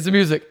we go. Here's the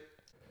music.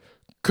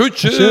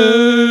 Coach's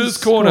Coach's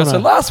Corner. So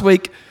Corner. last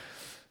week,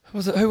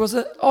 who was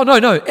it? Oh,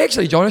 no.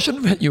 Actually, John, I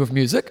shouldn't have hit you with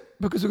music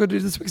because we're going to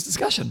do this week's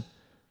discussion.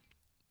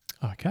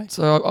 Okay.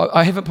 So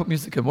I haven't put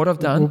music in. What I've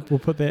done... We'll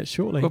put that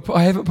shortly.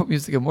 I haven't put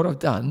music in. What I've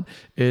done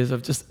is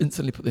I've just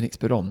instantly put the next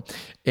bit on.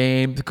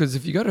 And because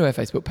if you go to our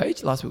Facebook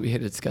page, last week we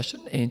had a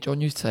discussion, and John,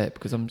 you say it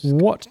because I'm just...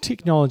 What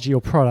technology or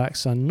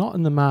products are not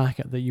in the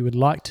market that you would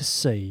like to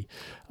see?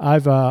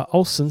 Over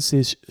Olsen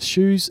says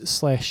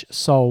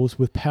shoes/soles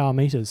with power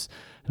meters.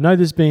 I know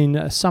there's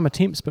been some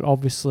attempts, but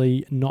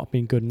obviously not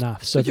been good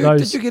enough. So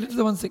Did you get into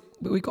the ones that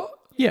we got?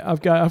 Yeah,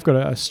 I've got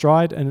a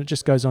Stride, and it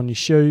just goes on your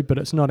shoe, but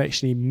it's not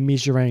actually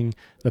measuring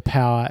the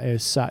power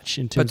as such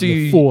in terms of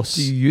the force.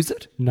 Do you use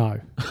it? No.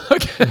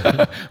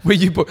 Okay.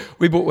 we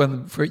bought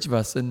one for each of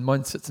us, and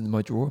mine sits in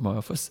my drawer in my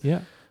office.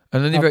 Yeah.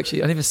 And I never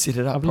set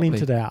it up I've properly.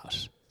 lent it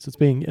out, so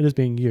it is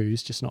being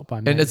used, just not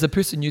by me. And is the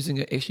person using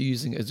it actually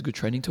using it as a good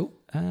training tool?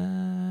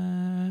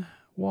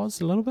 Was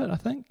a little bit, I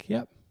think.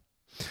 Yep.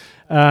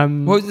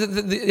 Well,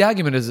 the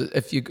argument is that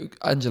if you're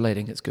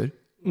undulating, it's good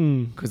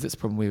because that's a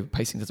problem where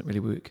pacing doesn't really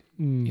work.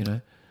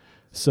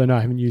 So no,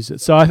 I haven't used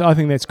it. So I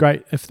think that's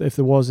great. If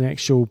there was an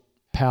actual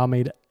power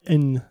meter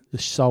in the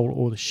sole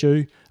or the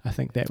shoe, I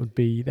think that would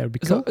be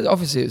cool. So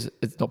obviously,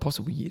 it's not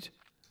possible yet.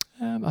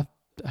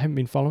 I haven't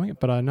been following it,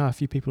 but I know a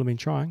few people have been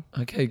trying.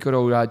 Okay, good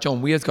old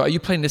John Weir's guy. Are you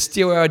planning to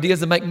steal our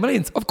ideas and make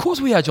millions? Of course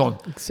we are, John.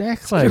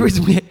 Exactly. The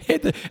reason we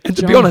had the, and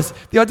to be honest,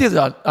 the ideas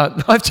aren't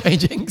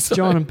life-changing. So.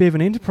 John and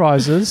Bevan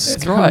Enterprises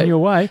That's coming right. your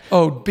way.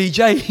 Oh,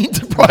 BJ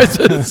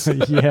Enterprises.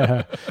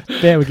 Yeah,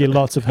 that would get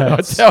lots of I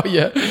hits. tell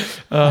you.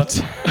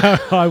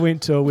 I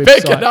went to a website.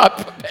 Back it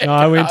up.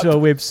 I went to a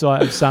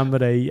website of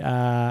somebody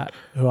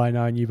who I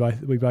know and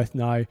we both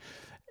know,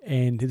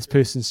 and this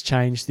person's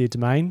changed their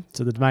domain.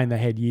 So the domain they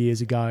had years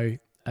ago,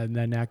 and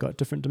they now got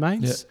different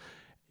domains.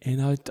 And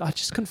I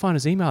just couldn't find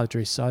his email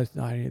address. So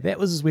that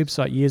was his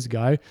website years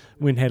ago.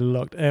 When I had a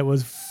look, it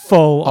was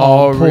full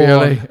on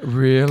porn.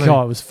 Really?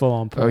 God, it was full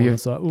on porn. yeah.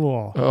 It's like,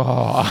 oh.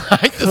 I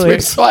hate this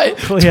website.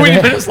 20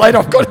 that. minutes later,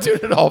 I've got to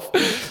turn it off.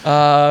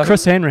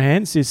 Chris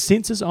Hanrahan says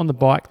sensors on the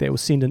bike that will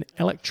send an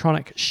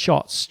electronic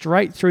shot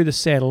straight through the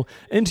saddle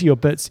into your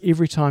bits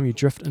every time you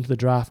drift into the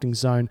drafting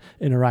zone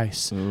in a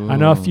race. I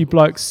know a few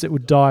blokes that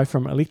would die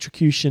from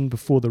electrocution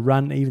before the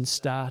run even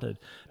started.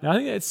 Now, I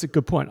think that's a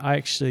good point. I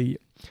actually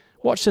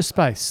watch this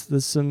space.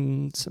 There's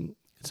some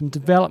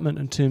development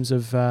in terms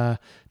of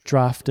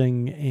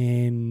drafting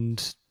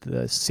and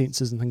the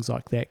sensors and things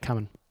like that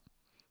coming.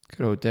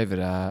 Good old David,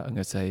 I'm going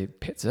to say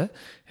Petzer,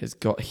 has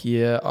got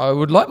here, I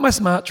would like my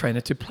smart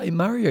trainer to play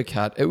Mario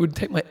Kart. It would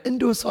take my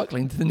indoor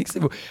cycling to the next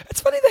level. It's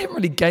funny they haven't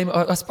really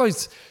I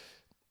suppose,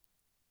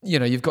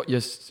 you've got your,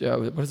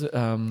 what is it,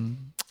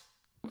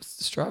 what's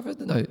the Strava?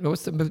 No,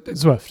 what's the...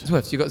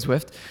 Zwift. You've got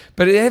Zwift.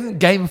 But they haven't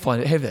gamified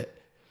it, have it?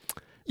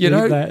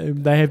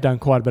 They have done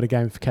quite a bit of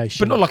gamification.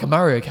 But not like a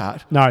Mario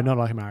Kart. No, not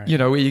like a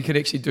Mario. Where you can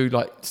actually do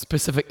like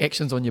specific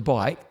actions on your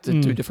bike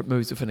to do different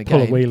moves within a Pull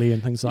game. Pull a wheelie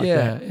and things like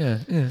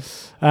that.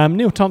 Yeah.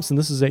 Neil Thompson,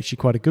 this is actually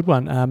quite a good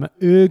one.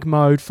 Erg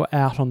mode for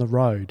out on the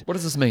road. What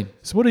does this mean?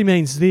 So what he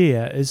means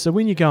there is, so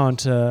when you go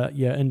onto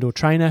your indoor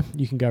trainer,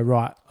 you can go,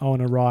 right, I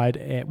want to ride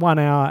at 1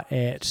 hour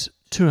at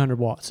 200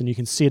 watts, and you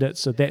can set it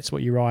so that's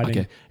what you're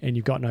riding, and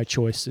you've got no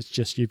choice. It's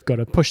just you've got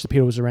to push the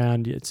pedals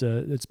around. It's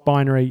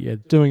binary. You're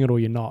doing it or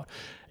you're not.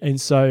 And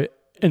so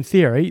in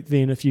theory,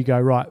 then if you go,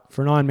 right,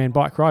 for an Ironman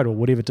bike ride or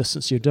whatever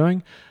distance you're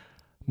doing,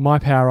 my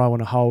power I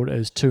want to hold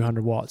is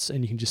 200 watts,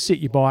 and you can just set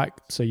your bike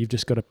so you've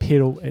just got a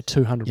pedal at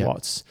 200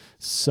 watts.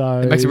 So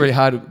it makes it really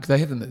hard because they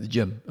have them at the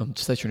gym.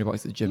 Stationary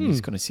bikes at the gym, you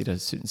just kind of set a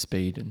certain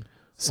speed and.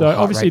 So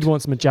obviously you'd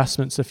want some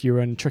adjustments if you're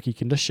in tricky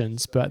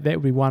conditions, but that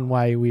would be one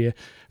way where,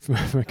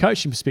 from a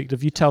coaching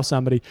perspective, you tell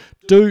somebody,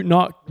 do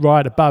not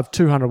ride above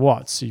 200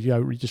 watts. So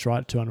you just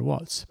ride at 200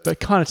 watts. But it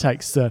kind of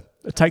takes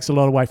a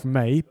lot away from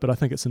me, but I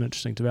think it's an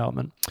interesting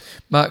development.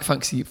 Mark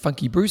Funky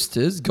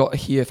Brewster's got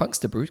here,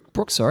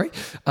 Brooks,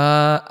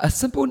 a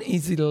simple and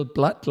easy little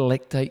blood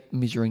lactate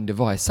measuring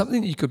device,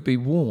 something that you could be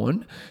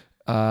worn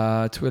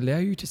to allow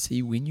you to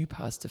see when you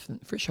pass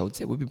different thresholds.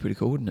 That would be pretty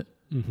cool, wouldn't it?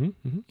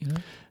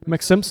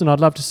 Mick Simpson,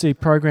 I'd love to see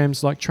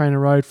programs like Trainer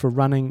Road for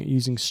running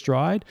using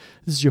Stride.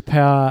 This is your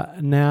power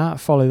now.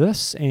 Follow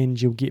this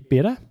and you'll get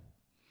better.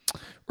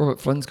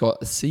 Robert Flynn's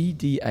got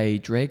CDA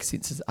drag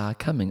sensors are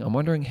coming. I'm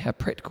wondering how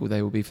practical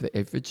they will be for the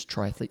average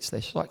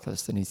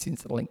triathlete/cyclist. And he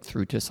sends a link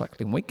through to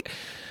Cycling Week.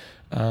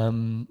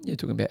 Talking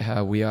about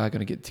how we are going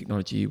to get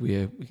technology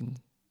where we can,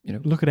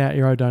 look at our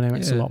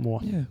aerodynamics a lot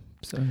more. Yeah.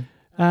 So.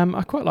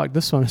 I quite like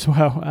this one as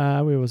well.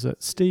 Where was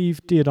it?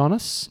 Steve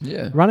Diodonis.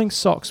 Yeah. Running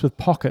socks with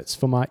pockets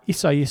for my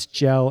SIS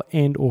gel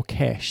and or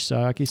cash.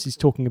 So I guess he's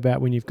talking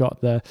about when you've got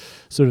the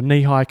sort of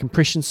knee-high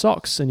compression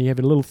socks and you have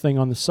a little thing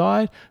on the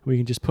side where you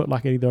can just put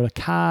like either a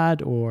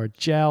card or a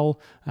gel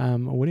or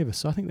whatever.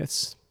 So I think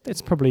that's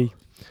probably...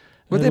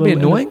 Would that be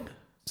annoying?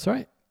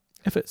 Sorry?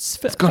 If it's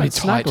fit, it's got to be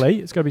tight.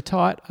 Snugly, it's got to be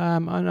tight.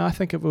 And I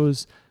think if it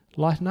was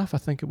light enough, I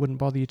think it wouldn't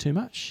bother you too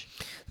much.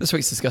 This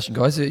week's discussion,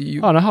 guys. Oh,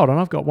 no, hold on.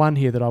 I've got one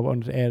here that I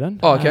wanted to add in.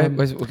 Oh, okay.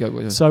 We'll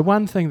go. So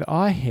one thing that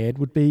I had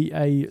would be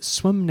a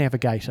swim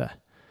navigator.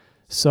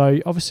 So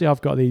obviously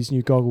I've got these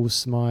new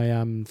goggles,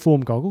 my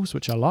Form goggles,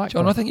 which I like.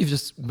 John, I think you've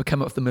just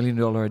come up with the $1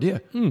 million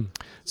idea.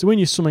 So when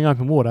you're swimming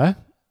open water,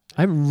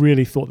 I haven't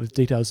really thought the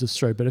details of this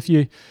through, but if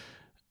you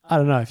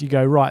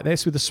go, right,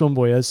 that's where the swim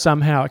buoy is,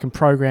 somehow it can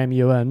program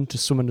you in to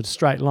swim in a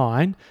straight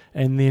line,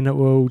 and then it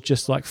will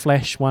just like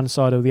flash one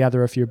side or the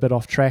other if you're a bit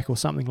off track or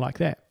something like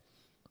that.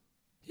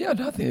 Yeah,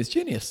 I think it's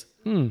genius.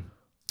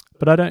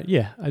 But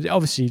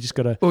obviously you just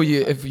got to... Or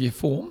if you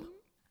form.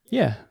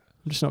 Yeah,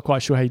 I'm just not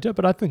quite sure how you do it,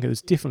 but I think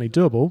it's definitely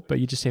doable,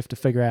 but you just have to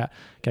figure out,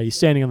 okay, you're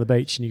standing on the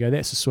beach and you go,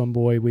 that's a swim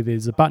buoy where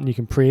there's a button you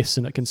can press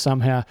and it can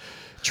somehow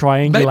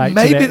triangulate.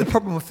 Maybe the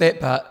problem with that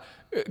part,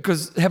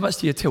 because how much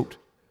do you tilt?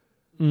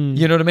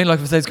 You know what I mean? Like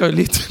if it says go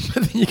left,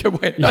 but then you go,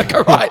 wait, no,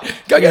 go right,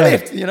 go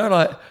left,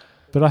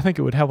 But I think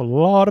it would help a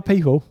lot of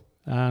people,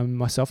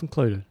 myself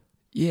included.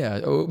 Yeah,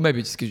 or maybe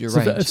it just gives you a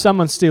range. If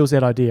someone steals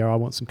that idea, I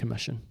want some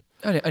commission.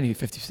 Only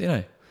 50%,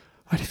 eh?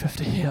 Only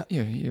 50, yeah.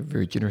 You're a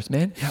very generous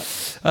man.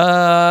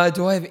 Yep.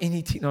 Do I have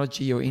any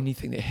technology or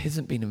anything that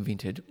hasn't been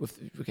invented with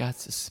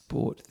regards to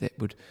sport that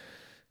would...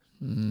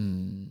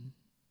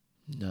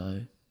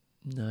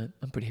 No,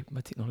 I'm pretty happy with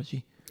my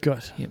technology.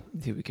 Good. Yeah,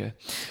 there we go.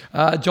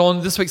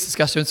 John, this week's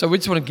discussion. So we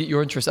just want to get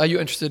your interest. Are you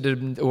interested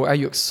in, or are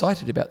you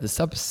excited about the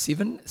Sub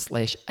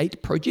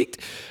 7/8 project?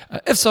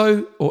 If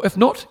so, or if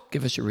not,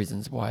 give us your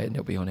reasons why, and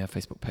it'll be on our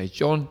Facebook page.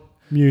 John?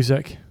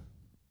 Music.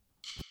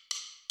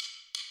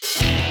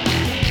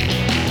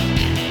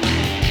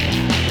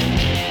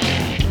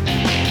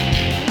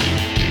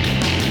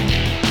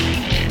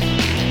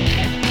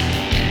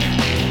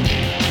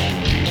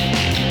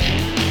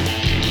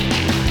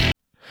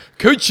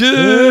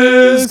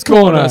 Coach's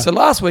Corner. So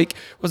last week,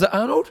 was it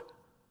Arnold?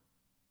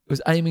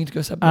 was aiming to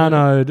go sub 9.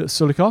 Arnold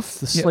Sulikov,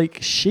 the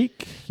sleek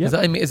chic.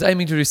 Is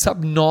aiming to do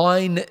sub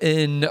 9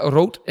 in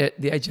Roth at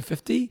the age of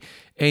 50.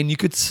 And you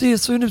could see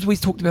as soon as we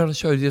talked about it on the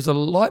show, there's a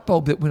light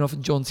bulb that went off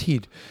in John's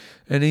head.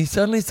 And he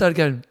suddenly started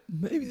going,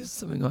 maybe this is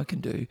something I can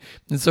do.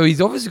 And so he's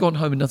obviously gone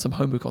home and done some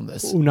homework on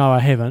this. Oh, no, I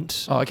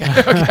haven't. Oh, okay.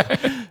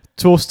 Okay.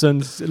 Torsten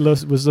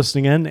was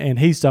listening in, and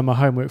he's done my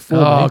homework for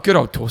me. Oh, good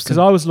old Torsten. Because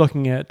I was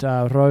looking at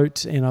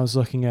Roth, and I was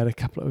looking at a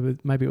couple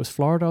of, maybe it was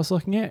Florida I was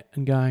looking at,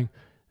 and going,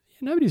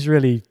 nobody's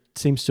really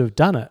seems to have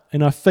done it.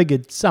 And I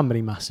figured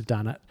somebody must have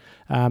done it,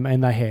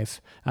 and they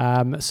have.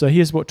 So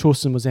here's what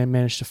Torsten was then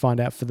managed to find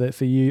out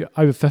for you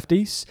over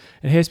 50s.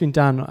 It has been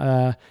done.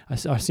 I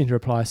sent a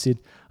reply. I said,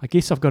 I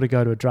guess I've got to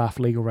go to a draft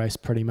legal race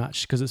pretty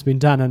much because it's been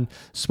done in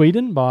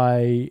Sweden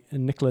by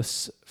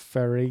Nicholas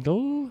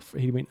Ferrigel.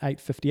 He went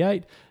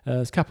 8:58.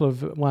 There's a couple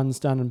of ones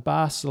done in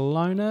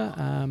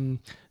Barcelona.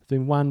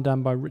 Then one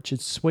done by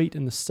Richard Sweet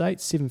in the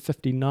States,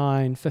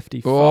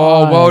 7:59:55.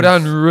 Oh, well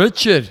done,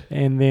 Richard.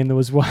 And then there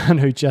was one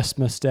who just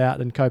missed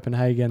out in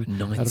Copenhagen.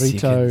 9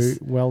 Rito seconds.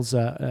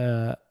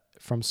 Welzer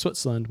from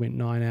Switzerland went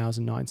 9 hours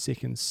and 9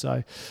 seconds.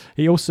 So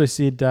he also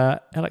said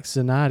Alex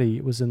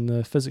Zanardi was in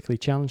the physically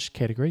challenged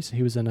category. So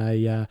he was in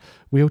a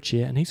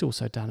wheelchair, and he's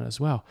also done it as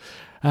well.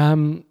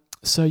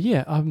 So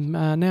yeah, I'm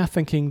now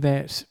thinking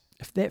that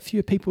if that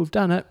few people have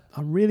done it,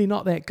 I'm really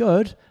not that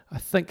good. I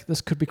think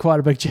this could be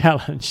quite a big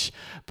challenge,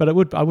 but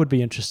I would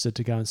be interested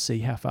to go and see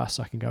how fast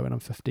I can go when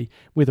I'm 50,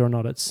 whether or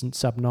not it's in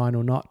sub 9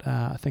 or not.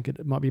 I think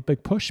it might be a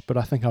big push, but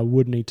I think I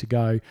would need to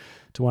go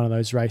to one of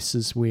those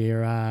races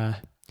where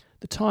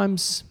the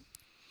times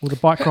or the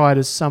bike ride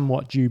is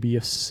somewhat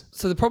dubious.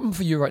 So the problem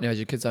for you right now is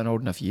your kids aren't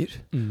old enough yet.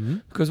 Mm-hmm.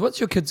 Because once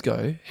your kids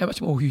go, how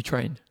much more will you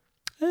train?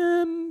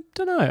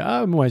 Don't know.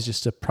 I'm always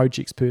just a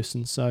projects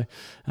person, so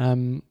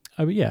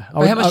yeah.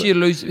 How much do you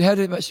lose? How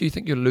much do you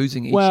think you're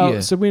losing each year? Well,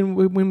 so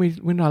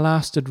when I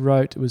last did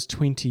Roth, it was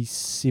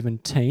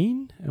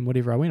 2017, and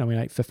whatever I went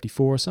 8:54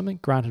 or something.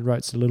 Granted,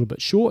 Roth's a little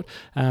bit short,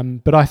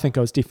 but I think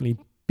I was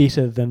definitely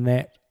better than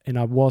that, and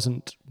I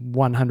wasn't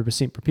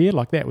 100% prepared.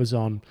 Like that was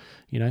on,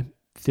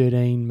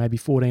 13, maybe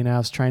 14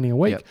 hours training a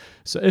week. Yep.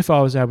 So if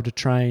I was able to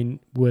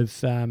train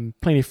with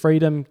plenty of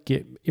freedom,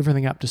 get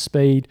everything up to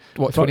speed.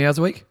 What, 20 hours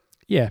a week?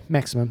 Yeah,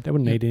 maximum. They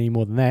wouldn't need any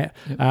more than that.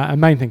 Yep. A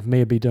main thing for me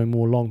would be doing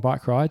more long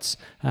bike rides.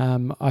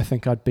 I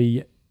think I'd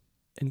be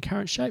in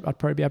current shape. I'd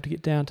probably be able to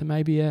get down to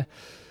maybe an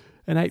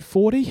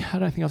 8:40. I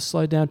don't think I've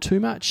slowed down too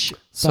much.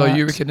 So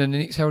you reckon in the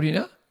next, how old are you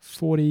now?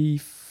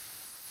 40,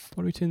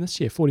 what are we doing this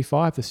year?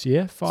 45 this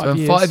year. 5 So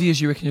years. in 5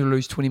 years, you reckon you'll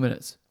lose 20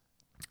 minutes?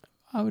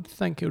 I would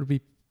think it would be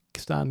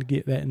starting to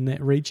get that in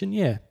that region,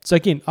 yeah. So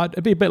again,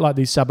 it'd be a bit like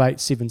these sub 8,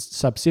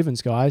 sub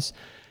 7s guys.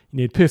 You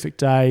need a perfect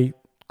day,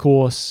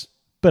 course,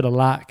 bit of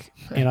luck,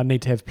 and I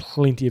need to have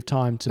plenty of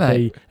time to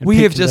be in we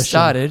peak have just condition.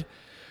 started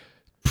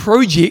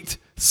project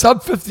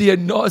sub 50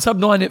 and sub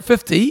 9 at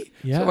 50.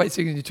 Yeah. So wait a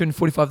second, you're turning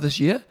 45 this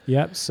year?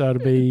 Yep, so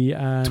it'll be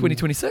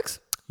 2026?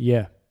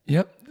 Yeah.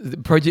 Yep. The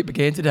project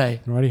began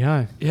today. Righty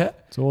ho. Yeah.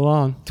 It's all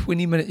on.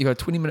 20 minute, you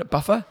got a 20-minute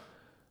buffer?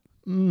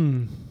 I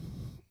don't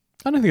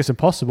think it's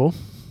impossible.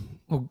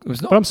 Well, it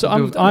was not.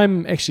 But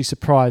I'm actually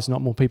surprised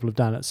not more people have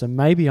done it. So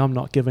maybe I'm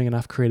not giving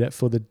enough credit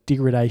for the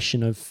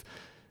degradation of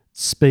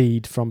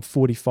speed from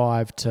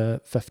 45 to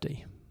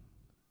 50.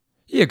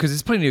 Yeah, because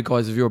there's plenty of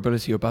guys of your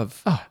ability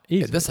above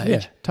Easy. at this age.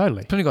 Yeah,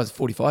 totally. Plenty of guys at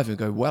 45 who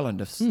go well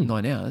under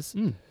 9 hours.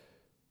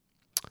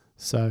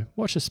 So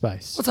watch the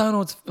space. What's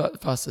Arnold's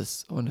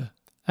fastest, I wonder?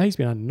 He's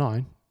been under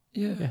 9.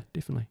 Yeah. Yeah,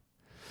 definitely.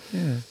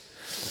 Yeah.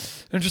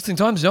 Interesting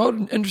times,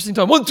 Joel. Interesting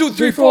time. 1, 2, 3,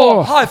 3, 4.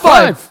 4. High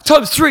five.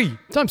 Times 3.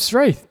 Times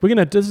 3.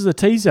 This is a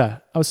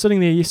teaser. I was sitting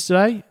there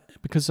yesterday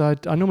because I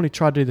normally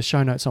try to do the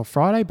show notes on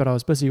Friday, but I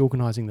was busy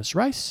organising this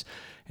race,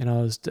 and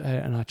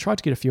I tried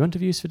to get a few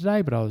interviews for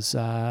today, but I was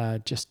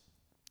just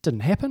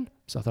didn't happen.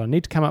 So I thought I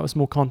need to come up with some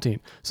more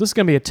content. So this is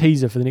going to be a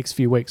teaser for the next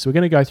few weeks. So we're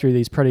going to go through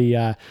these pretty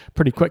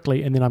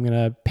quickly, and then I'm going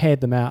to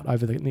pad them out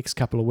over the next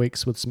couple of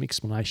weeks with some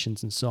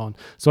explanations and so on.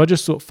 So I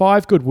just thought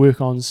 5 good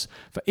work-ons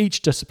for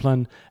each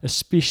discipline,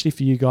 especially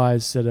for you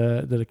guys that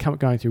are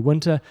going through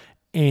winter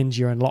and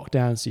you're in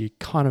lockdown, so you're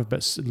kind of a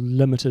bit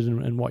limited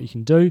in what you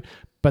can do,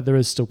 but there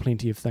is still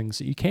plenty of things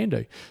that you can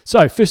do.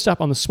 So first up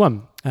on the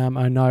swim.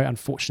 I know,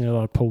 unfortunately, a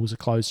lot of pools are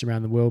closed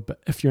around the world,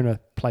 but if you're in a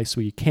place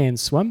where you can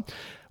swim,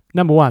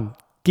 number 1,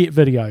 get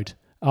videoed.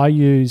 I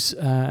use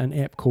an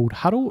app called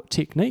Huddle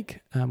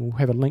Technique. We'll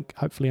have a link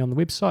hopefully on the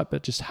website,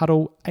 but just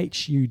Huddle,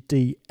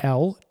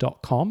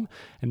 HUDL.com,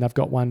 and they've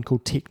got one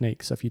called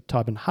Technique. So if you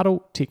type in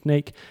Huddle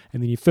Technique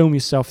and then you film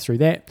yourself through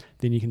that,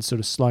 then you can sort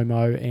of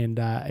slow-mo, and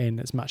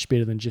it's much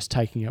better than just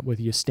taking it with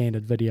your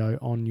standard video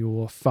on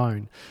your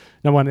phone.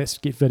 Number 1, let's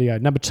get video.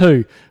 Number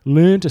 2,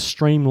 learn to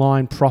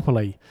streamline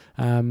properly.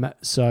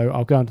 So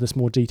I'll go into this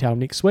more detail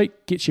next week.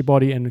 Get your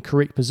body in the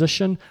correct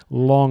position,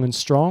 long and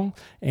strong,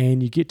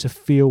 and you get to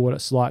feel what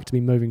it's like to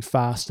be moving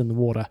fast in the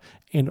water,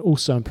 and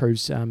also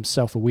improves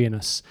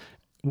self-awareness.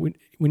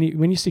 When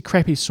you see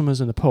crappy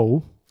swimmers in the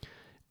pool,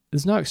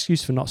 there's no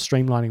excuse for not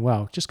streamlining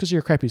well. Just because you're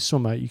a crappy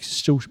swimmer,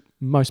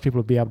 most people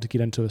will be able to get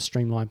into a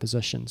streamlined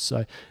position.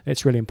 So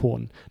that's really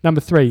important.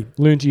 Number 3,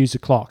 learn to use the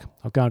clock.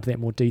 I'll go into that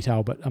in more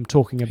detail, but I'm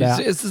talking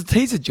about... It's the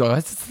teaser,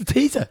 Joyce. It's the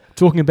teaser.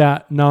 Talking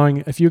about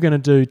knowing if you're going to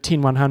do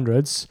 10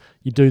 100s,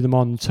 you do them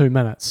on 2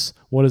 minutes.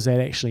 What does that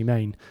actually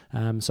mean?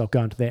 So I'll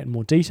go into that in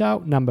more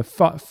detail. Number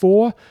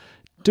 4,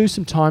 do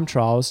some time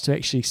trials to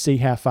actually see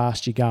how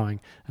fast you're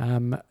going.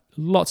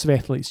 Lots of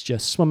athletes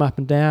just swim up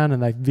and down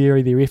and they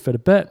vary their effort a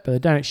bit, but they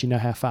don't actually know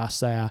how fast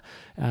they are.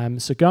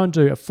 So go and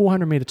do a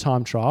 400 metre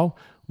time trial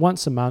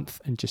once a month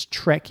and just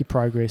track your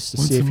progress to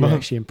see if you're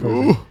actually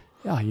improving.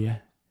 Oh, yeah.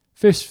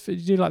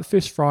 Do like the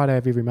first Friday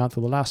of every month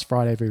or the last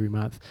Friday of every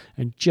month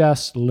and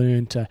just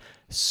learn to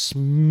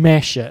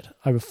smash it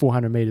over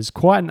 400 metres.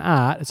 Quite an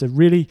art. It's a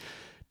really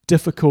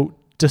difficult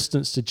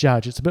distance to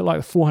judge. It's a bit like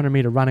the 400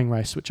 metre running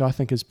race, which I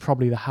think is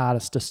probably the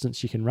hardest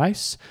distance you can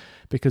race,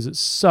 because it's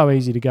so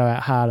easy to go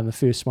out hard in the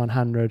first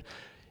 100.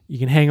 You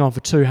can hang on for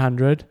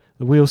 200,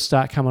 the wheels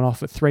start coming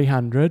off at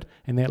 300,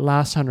 and that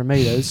last 100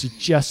 metres, you're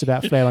just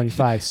about flat on your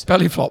face.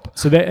 Belly flop.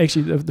 So that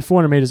actually, the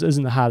 400 metres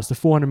isn't the hardest. The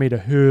 400 metre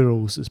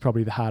hurdles is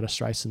probably the hardest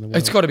race in the world.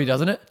 It's got to be,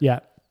 doesn't it? Yeah.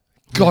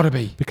 Got to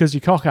be. Because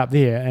you cock up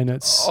there and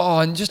it's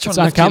and just trying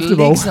to lift your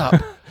legs up.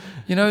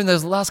 In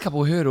those last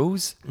couple of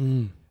hurdles.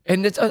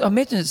 And I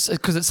imagine it's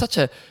because it's such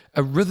a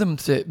rhythm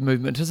to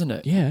movement, isn't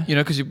it? Yeah.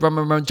 Because you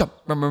run,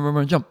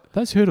 jump.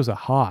 Those hurdles are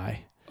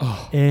high.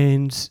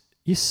 And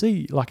you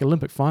see, like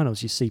Olympic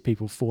finals, you see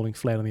people falling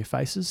flat on their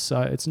faces. So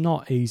it's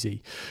not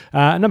easy.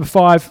 Number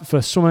 5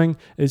 for swimming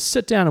is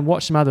sit down and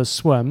watch some others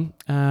swim,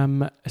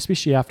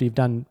 especially after you've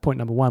done point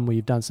number 1, where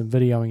you've done some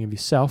videoing of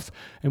yourself,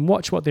 and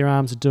watch what their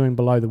arms are doing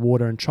below the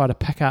water and try to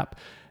pick up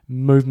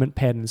movement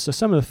patterns. So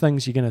some of the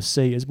things you're going to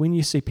see is when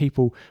you see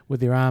people with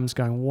their arms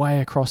going way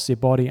across their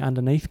body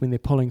underneath when they're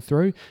pulling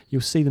through,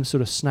 you'll see them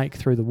sort of snake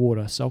through the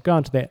water. So I'll go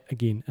into that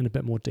again in a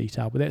bit more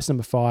detail, but that's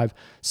number 5.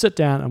 Sit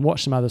down and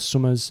watch some other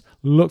swimmers,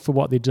 look for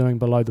what they're doing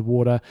below the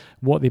water,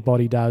 what their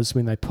body does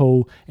when they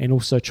pull, and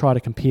also try to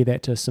compare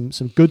that to some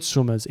good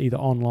swimmers either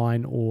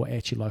online or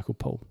at your local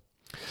pool.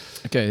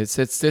 Okay, it's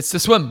the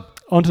swim.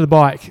 Onto the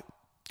bike.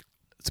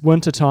 It's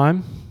winter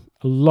time.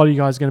 A lot of you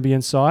guys are going to be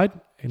inside,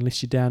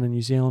 unless you're down in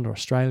New Zealand or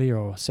Australia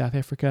or South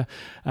Africa.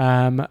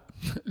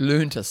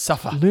 Learn to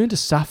suffer.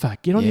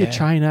 Get on your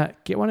trainer.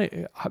 Get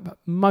one.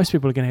 Most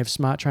people are going to have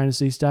smart trainers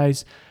these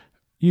days.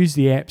 Use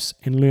the apps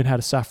and learn how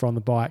to suffer on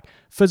the bike.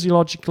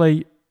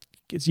 Physiologically,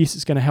 yes,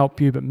 it's going to help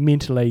you, but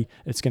mentally,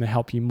 it's going to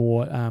help you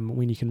more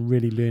when you can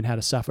really learn how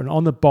to suffer. And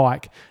on the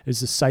bike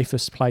is the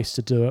safest place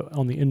to do it,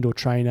 on the indoor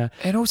trainer.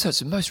 And also, it's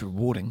the most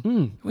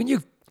rewarding. When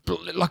you...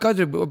 Like I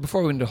did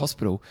before I went to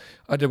hospital,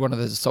 I did one of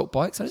those assault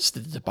bikes. I just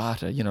did the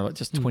Tabata, like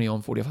just 20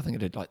 on 40 off. I think I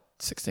did like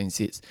 16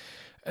 sets.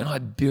 And I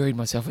buried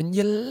myself, and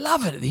you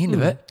love it at the end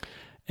of it.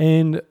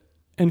 And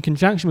in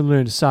conjunction with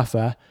learn to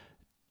suffer,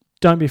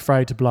 don't be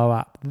afraid to blow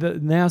up.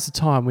 Now's the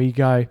time where you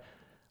go,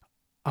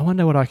 I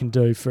wonder what I can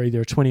do for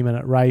either a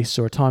 20-minute race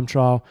or a time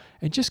trial,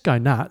 and just go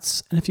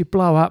nuts. And if you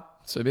blow up,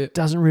 so be it.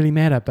 Doesn't really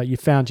matter, but you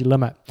found your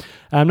limit.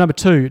 Number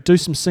 2, do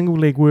some single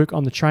leg work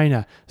on the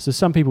trainer. So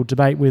some people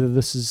debate whether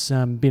this is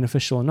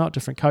beneficial or not,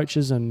 different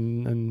coaches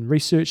and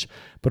research,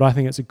 but I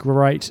think it's a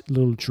great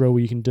little drill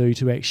you can do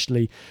to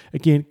actually,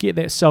 again, get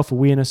that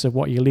self-awareness of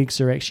what your legs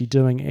are actually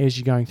doing as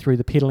you're going through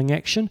the pedaling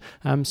action.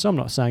 So I'm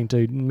not saying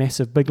do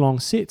massive, big, long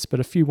sets, but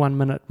a few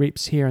 1-minute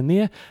reps here and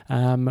there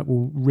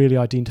will really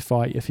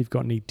identify if you've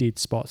got any dead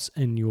spots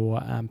in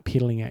your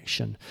pedaling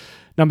action.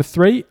 Number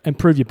 3,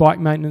 improve your bike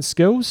maintenance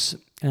skills.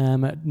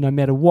 No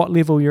matter what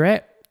level you're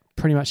at,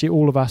 pretty much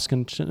all of us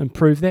can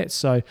improve that.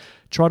 So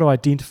try to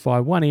identify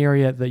one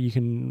area that you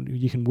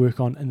can work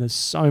on, and there's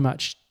so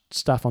much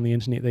stuff on the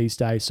internet these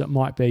days. So it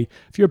might be,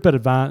 if you're a bit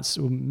advanced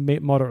or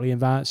moderately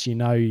advanced,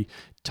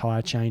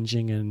 tire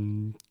changing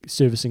and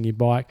servicing your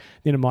bike,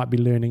 then it might be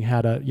learning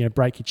how to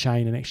break your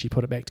chain and actually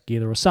put it back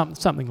together or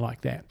something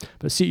like that.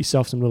 But set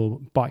yourself some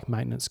little bike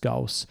maintenance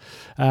goals.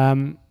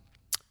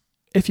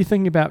 If you're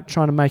thinking about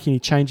trying to make any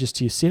changes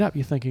to your setup,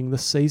 you're thinking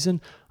this season,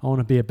 I want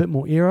to be a bit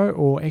more aero,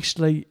 or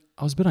actually,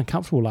 I was a bit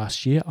uncomfortable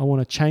last year, I want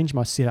to change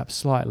my setup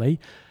slightly.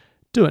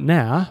 Do it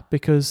now,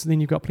 because then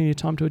you've got plenty of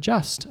time to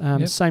adjust.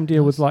 Same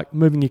deal with like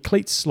moving your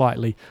cleats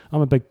slightly. I'm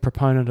a big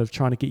proponent of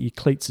trying to get your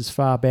cleats as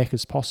far back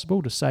as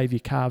possible to save your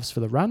calves for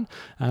the run.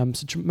 So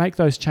to make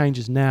those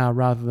changes now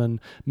rather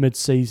than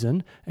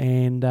mid-season,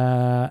 and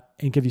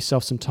give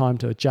yourself some time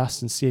to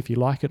adjust and see if you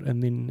like it,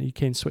 and then you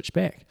can switch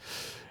back.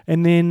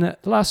 And then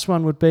the last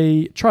one would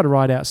be try to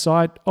ride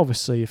outside.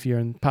 Obviously, if you're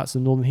in parts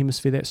of the Northern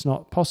Hemisphere, that's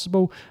not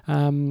possible.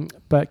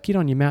 But get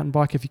on your mountain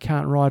bike if you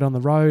can't ride on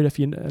the road.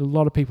 A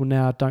lot of people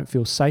now don't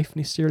feel safe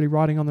necessarily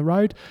riding on the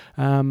road.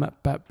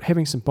 But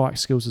having some bike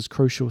skills is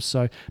crucial.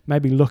 So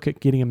maybe look at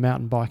getting a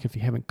mountain bike if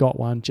you haven't got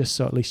one, just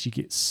so at least you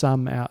get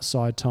some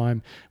outside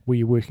time where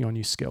you're working on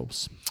your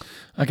skills.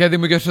 Okay,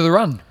 then we go to the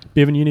run.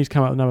 Bevan, you need to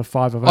come up with number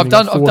 5. I've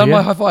done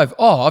my high five.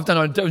 Oh, I've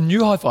done a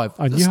new high five.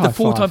 A new high the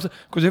 4 five. times,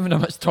 because we haven't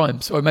had much time.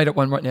 So made up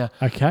one right now.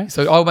 Okay.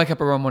 So I'll make up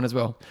a run one as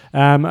well.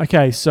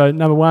 Okay, so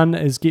number one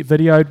is get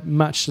videoed,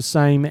 much the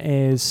same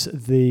as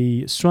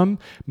the swim.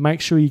 Make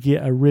sure you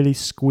get a really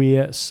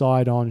square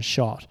side-on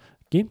shot.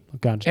 Again, I'll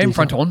go into And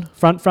detail.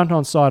 Front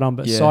on, side on,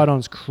 but side on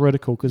is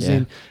critical because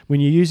then when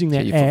you're using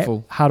that app,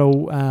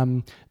 Huddle,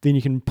 then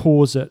you can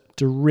pause it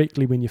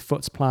directly when your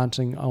foot's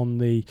planting on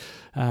the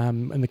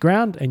in the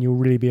ground, and you'll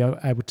really be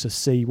able to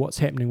see what's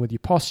happening with your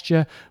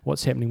posture,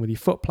 what's happening with your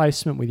foot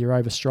placement, with your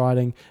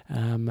overstriding.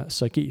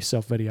 So get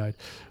yourself videoed.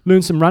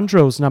 Learn some run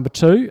drills. Number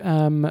two,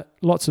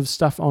 lots of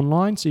stuff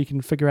online so you can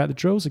figure out the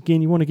drills.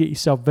 Again, you want to get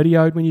yourself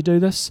videoed when you do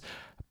this.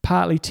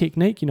 Partly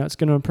technique, it's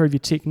going to improve your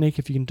technique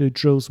if you can do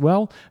drills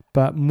well,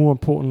 but more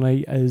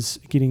importantly is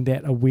getting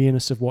that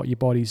awareness of what your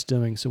body's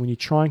doing. So when you're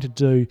trying to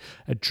do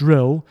a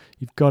drill,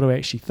 you've got to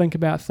actually think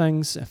about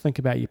things, think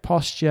about your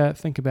posture,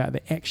 think about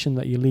the action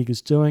that your leg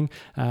is doing.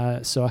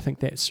 So I think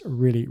that's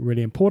really,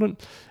 really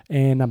important.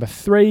 And number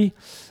three,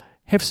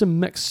 have some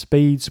mixed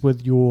speeds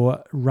with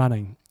your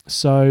running.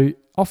 So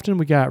often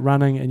we go out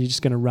running and you're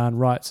just going to run,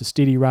 right, it's a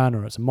steady run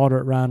or it's a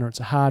moderate run or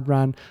it's a hard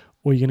run,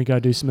 or you're going to go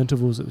do some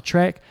intervals at the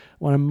track.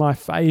 One of my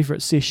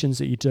favourite sessions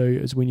that you do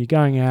is when you're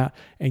going out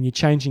and you're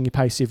changing your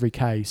pace every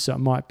K. So it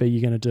might be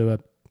you're going to do a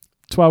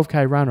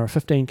 12K run or a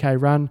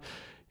 15K run,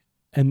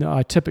 and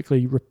I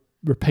typically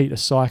repeat a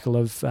cycle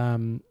of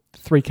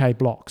 3K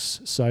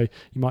blocks. So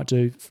you might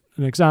do,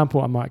 an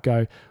example, I might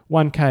go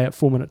 1K at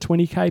 4 minute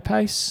 20K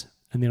pace,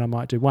 and then I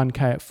might do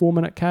 1K at 4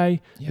 minute K,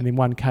 and then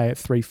 1K at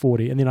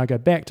 340, and then I go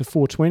back to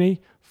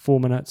 420, 4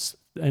 minutes,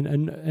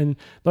 and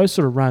those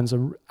sort of runs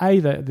are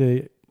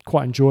they're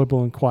quite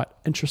enjoyable and quite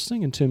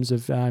interesting in terms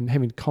of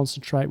having to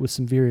concentrate with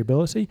some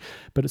variability,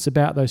 but it's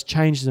about those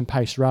changes in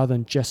pace rather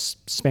than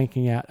just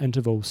spanking out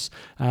intervals.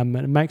 And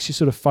it makes you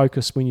sort of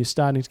focus when you're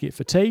starting to get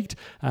fatigued,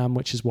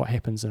 which is what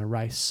happens in a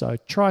race. So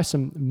try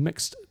some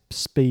mixed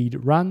speed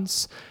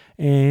runs.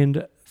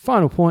 And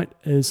final point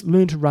is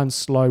learn to run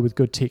slow with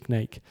good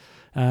technique.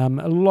 A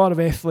lot of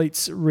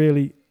athletes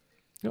really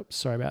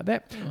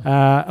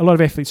A lot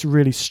of athletes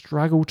really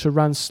struggle to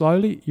run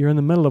slowly. You're in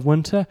the middle of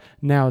winter.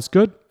 Now is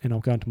good, and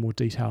I'll go into more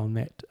detail on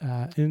that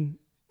in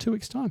 2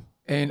 weeks' time.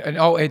 And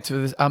I'll add to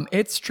this,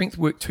 add strength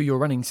work to your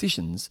running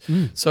sessions.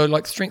 So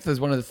like strength is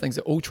one of the things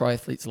that all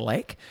triathletes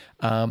lack.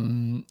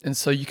 And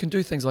so you can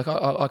do things like,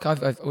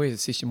 I've always a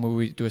session where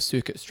we do a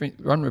circuit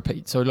strength run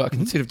repeat. So like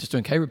instead of just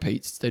doing K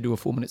repeats, they do a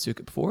 4 minute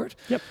circuit before it.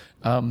 Yep.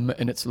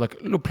 And it's like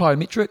a little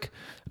plyometric,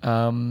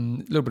 a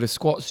little bit of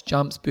squats,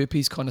 jumps,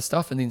 burpees kind of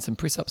stuff, and then some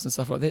press ups and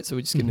stuff like that. So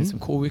we're just getting some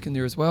core work in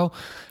there as well.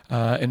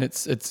 And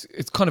it's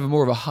kind of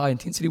more of a high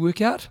intensity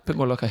workout, a bit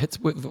more like a HIIT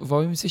work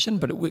volume session,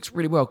 but it works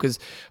really well because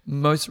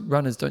most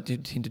runners don't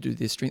tend to do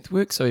their strength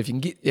work. So if you can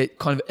get it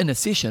kind of in a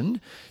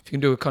session, if you can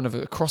do a kind of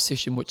a cross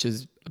session, which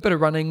is a bit of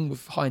running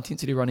with high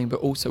intensity running, but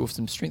also with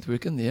some strength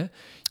work in there,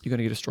 you're going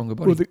to get a stronger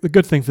body. Well, the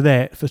good thing for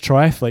that, for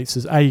triathletes,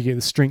 is you get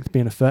the strength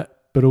benefit,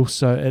 but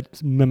also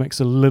it mimics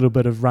a little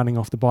bit of running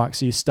off the bike.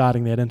 So you're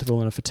starting that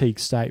interval in a fatigue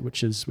state,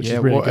 which is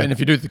really good. And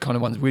if you do the kind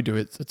of ones we do,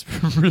 it's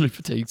really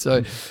fatigued.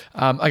 So,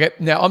 okay,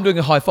 now I'm doing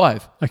a high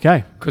five.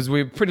 Okay. Because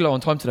we're pretty low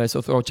on time today, so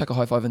I thought I'll chuck a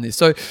high five in there.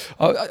 So,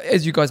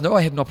 as you guys know,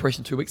 I had an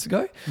operation 2 weeks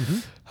ago.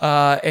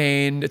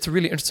 And it's a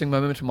really interesting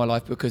moment in my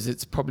life because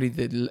it's probably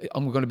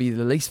I'm going to be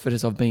the least fit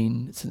as I've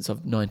been since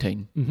I'm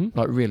 19.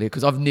 Like really,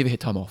 because I've never had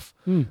time off.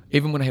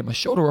 Even when I had my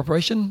shoulder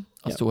operation,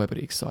 I'm still able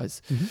to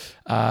exercise.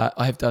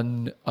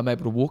 I'm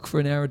able to walk for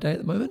an hour a day at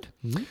the moment.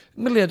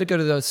 Admittedly, I did go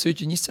to the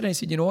surgeon yesterday and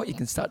said, you know what, you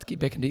can start to get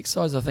back into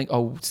exercise. I think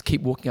I'll just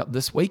keep walking up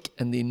this week,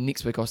 and then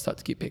next week I'll start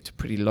to get back to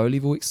pretty low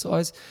level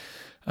exercise.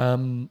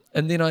 And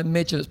then I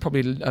imagine it's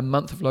probably a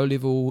month of low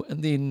level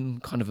and then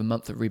kind of a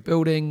month of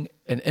rebuilding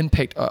and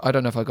impact. I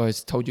don't know if I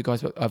told you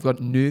guys, but I've got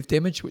nerve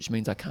damage, which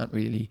means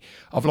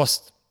I've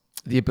lost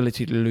the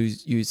ability to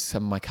use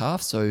some of my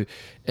calf, so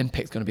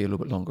impact's going to be a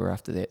little bit longer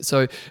after that.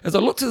 So as I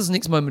look to this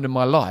next moment in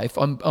my life,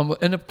 I'm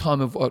in a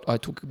time of what I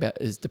talk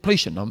about is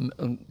depletion.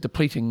 I'm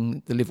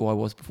depleting the level I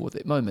was before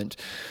that moment.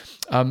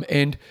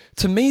 And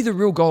to me, the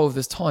real goal of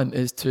this time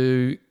is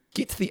to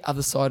get to the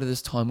other side of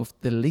this time with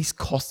the least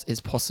cost as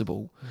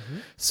possible.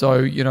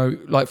 So,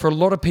 like for a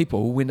lot of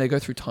people, when they go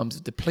through times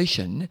of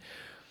depletion,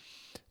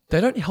 they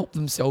don't help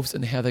themselves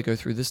in how they go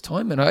through this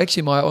time. And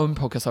my own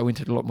podcast, I went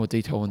into a lot more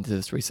detail into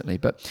this recently.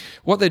 But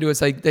what they do is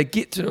they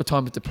get to a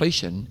time of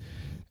depletion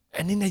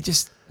and then they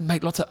just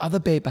make lots of other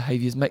bad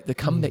behaviors, make the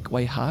comeback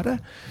way harder.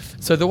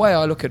 So the way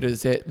I look at it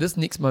is that this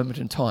next moment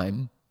in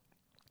time,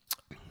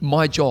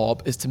 my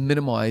job is to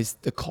minimize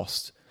the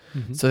cost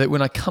so that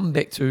when I come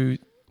back to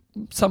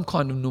some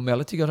kind of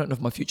normality, I don't know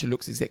if my future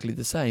looks exactly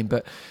the same,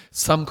 but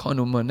some kind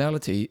of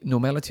normality,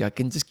 I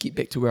can just get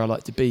back to where I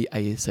like to be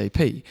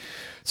ASAP.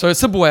 So a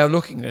simple way of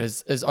looking at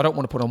it is I don't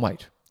want to put on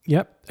weight.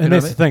 Yep. And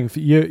that's the thing for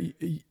you,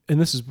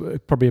 and this is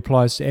probably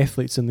applies to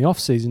athletes in the off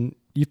season.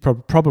 you've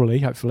probably,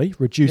 hopefully,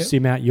 reduced the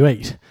amount you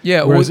eat.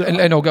 Yeah, Whereas and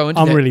I'll go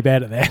into I'm that. really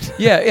bad at that.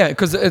 Yeah,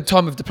 because at a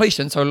time of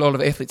depletion, so a lot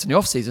of athletes in the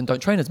off season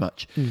don't train as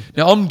much.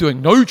 Now I'm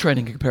doing no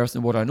training in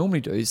comparison to what I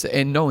normally do,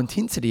 and no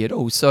intensity at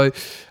all. So,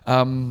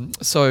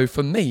 so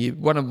for me,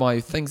 one of my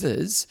things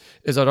is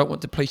I don't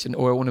want depletion,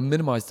 or I want to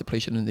minimize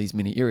depletion in these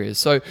many areas.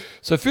 So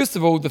first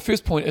of all, the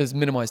first point is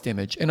minimize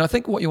damage, and I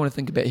think what you want to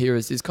think about here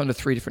is there's kind of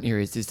three different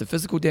areas. There's the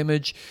physical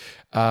damage,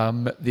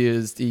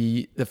 there's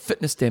the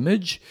fitness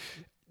damage.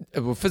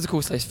 Well,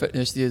 physical /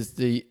 fitness, there's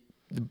the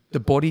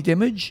body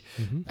damage,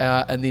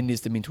 and then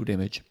there's the mental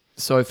damage.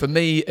 So for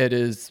me, it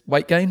is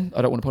weight gain.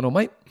 I don't want to put on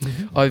weight.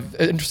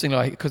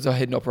 Interestingly, because I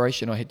had an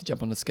operation, I had to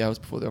jump on the scales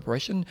before the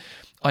operation.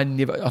 I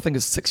think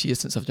it's 6 years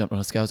since I've jumped on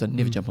the scales. I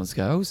never jump on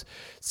scales.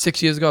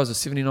 6 years ago, I was a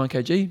 79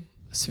 kg,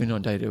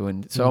 79 day to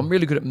win. So I'm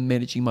really good at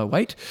managing my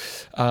weight.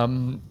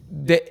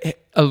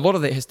 A lot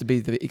of that has to be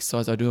the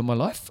exercise I do in my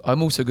life.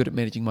 I'm also good at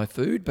managing my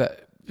food.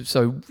 But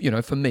so,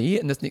 for me,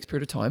 in this next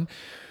period of time,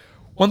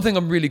 one thing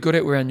I'm really good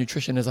at around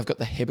nutrition is I've got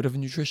the habit of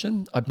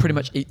nutrition. I pretty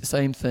much eat the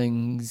same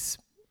things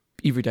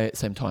every day at the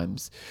same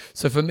times.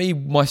 So for me,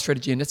 my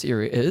strategy in this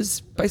area is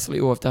basically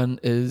all I've done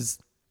is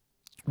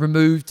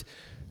removed,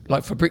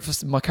 like for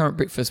breakfast, my current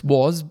breakfast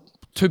was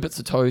 2 bits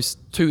of toast,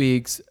 2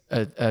 eggs,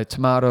 a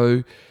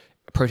tomato,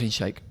 a protein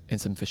shake, and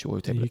some fish oil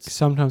tablets. You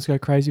sometimes go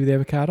crazy with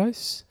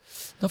avocados?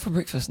 Not for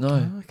breakfast,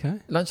 no. Oh, okay.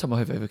 Lunchtime I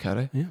have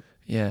avocado. Yeah.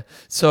 Yeah.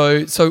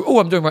 So all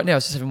I'm doing right now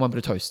is just having 1 bit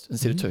of toast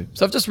instead of 2.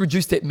 So I've just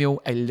reduced that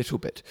meal a little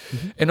bit.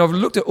 And I've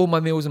looked at all my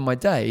meals in my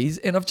days,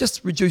 and I've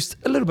just reduced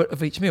a little bit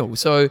of each meal.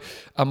 So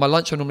my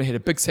lunch, I normally had a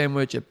big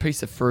sandwich, a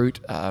piece of fruit,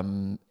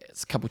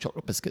 it's a couple of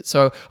chocolate biscuits.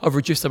 So I've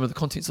reduced some of the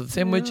contents of the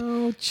sandwich.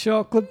 Oh,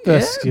 chocolate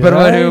biscuit. Yeah, but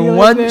I'm doing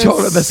 1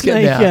 chocolate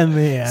biscuit now. In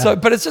there. So,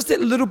 but it's just that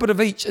little bit of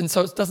each, and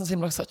so it doesn't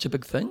seem like such a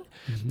big thing.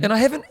 And I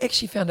haven't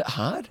actually found it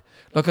hard.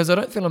 Because I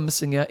don't feel I'm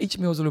missing out. Each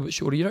meal's a little bit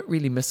shorter. You don't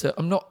really miss it.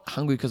 I'm not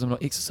hungry because I'm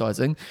not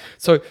exercising.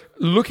 So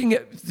looking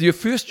at your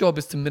first job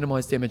is to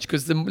minimize damage,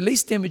 because the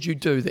least damage you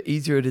do, the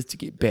easier it is to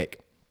get back.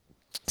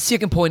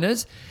 Second point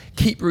is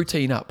keep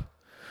routine up.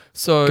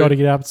 So got to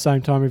get up at the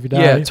same time every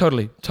day. Yeah,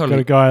 totally. Got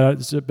a guy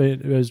that's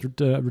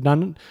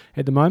redundant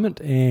at the moment,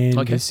 and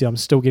I'm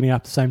still getting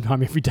up at the same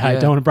time every day. Yeah.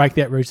 Don't want to break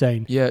that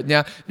routine. Yeah.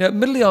 Now,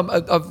 admittedly,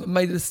 I've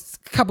made a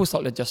couple of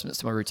slight adjustments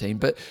to my routine,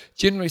 but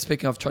generally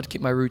speaking, I've tried to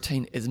keep my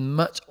routine as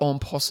much on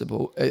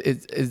possible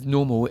as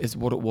normal as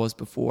what it was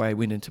before I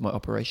went into my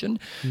operation.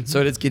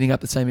 So it is getting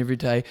up the same every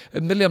day.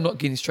 Admittedly, I'm not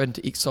getting straight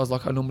into exercise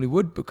like I normally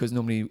would, because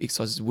normally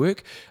exercises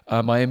work.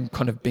 I am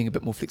kind of being a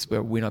bit more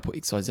flexible when I put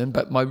exercise in,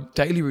 but my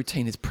daily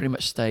routine is pretty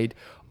much stayed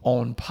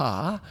on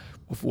par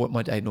with what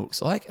my day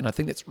looks like. And I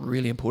think that's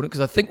really important,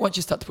 because I think once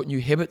you start to put new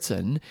habits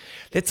in,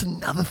 that's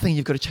another thing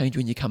you've got to change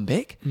when you come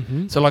back.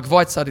 So like if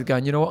I started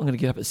going, you know what, I'm going to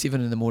get up at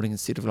 7 in the morning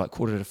instead of like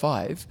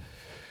 4:45,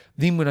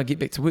 then when I get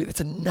back to work,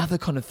 that's another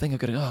kind of thing I've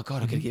got to, oh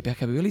God, I've got to get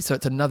back up early. So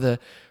it's another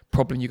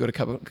problem you've got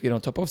to get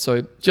on top of.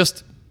 So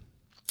just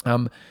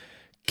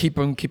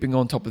keeping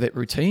on top of that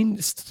routine.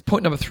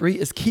 Point number 3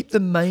 is keep the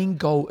main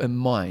goal in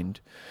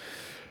mind.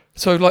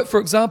 So like, for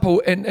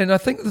example, and I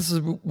think this is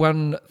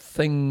one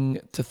thing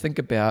to think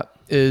about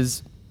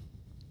is,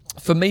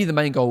 for me, the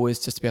main goal is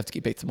just to be able to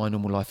get back to my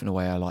normal life in a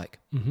way I like,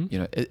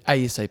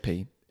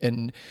 ASAP.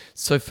 And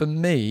so for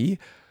me,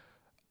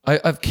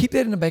 I've kept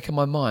that in the back of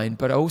my mind,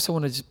 but I also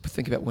want to just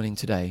think about winning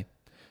today.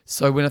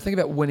 So when I think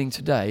about winning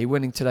today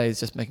is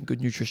just making good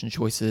nutrition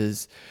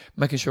choices,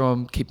 making sure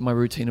I'm keeping my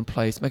routine in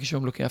place, making sure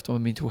I'm looking after my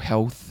mental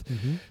health,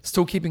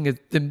 still keeping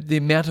the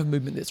amount of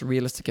movement that's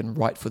realistic and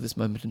right for this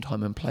moment in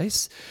time in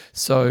place.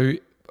 So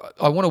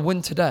I want to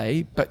win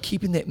today, but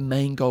keeping that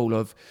main goal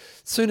of,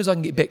 as soon as I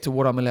can get back to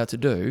what I'm allowed to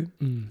do,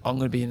 I'm going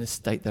to be in a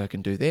state that I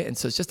can do that. And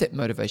so it's just that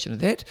motivation of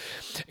that.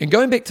 And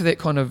going back to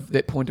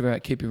that point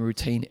about keeping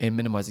routine and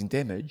minimizing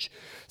damage.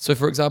 So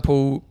for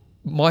example,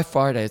 my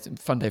Friday is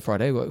Fun Day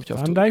Friday.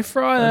 Fun Day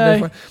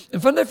Friday.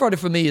 And Fun Day Friday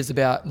for me is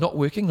about not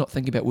working, not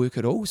thinking about work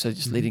at all. So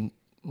just letting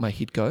my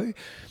head go.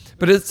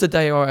 But it's a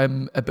day where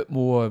I'm a bit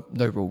more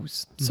no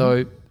rules.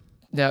 So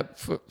now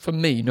for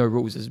me, no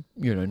rules is,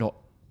 not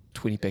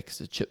 20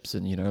 packs of chips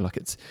and, like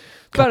it's...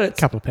 But it's...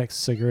 couple of packs of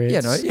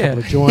cigarettes, couple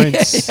of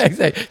joints.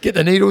 Exactly. Get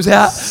the needles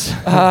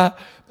out.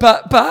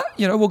 But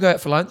we'll go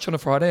out for lunch on a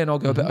Friday and I'll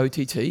go a bit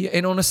OTT.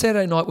 And on a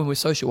Saturday night when we're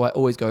social, I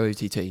always go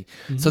OTT.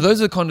 So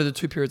those are kind of the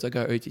 2 periods I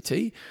go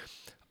OTT.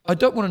 I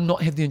don't want to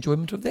not have the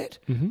enjoyment of that,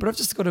 but I've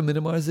just got to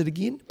minimize it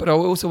again. But I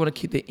also want to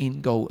keep the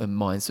end goal in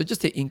mind. So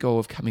just the end goal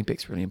of coming back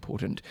is really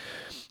important.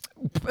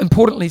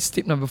 Importantly,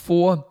 step number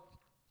 4,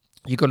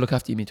 you've got to look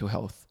after your mental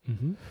health.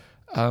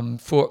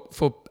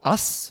 For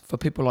us, for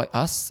people like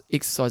us,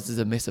 exercise is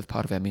a massive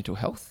part of our mental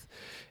health.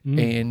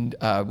 And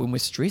when we're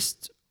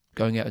stressed,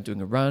 going out and doing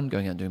a run,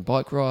 going out and doing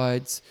bike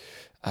rides,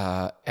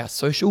 our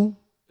social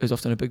is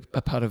often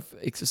a part of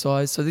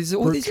exercise. So there's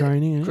all group these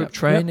training, group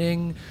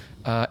training,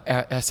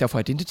 our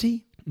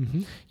self-identity.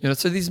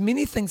 So there's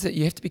many things that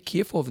you have to be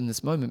careful of in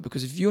this moment,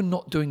 because if you're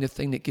not doing the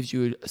thing that gives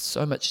you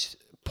so much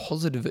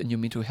positive in your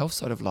mental health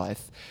side of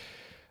life,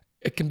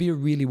 it can be a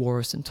really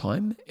worrisome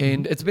time.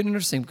 And it's been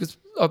interesting because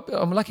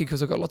I'm lucky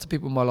because I've got lots of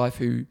people in my life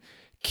who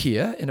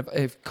care and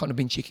have kind of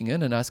been checking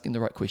in and asking the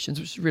right questions,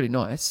 which is really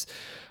nice.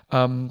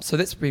 So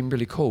that's been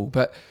really cool.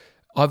 But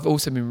I've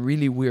also been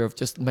really aware of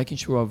just making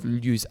sure I've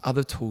used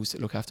other tools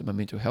that look after my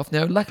mental health.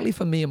 Now, luckily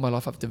for me in my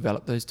life, I've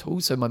developed those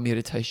tools. So my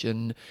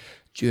meditation,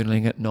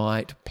 journaling at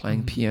night,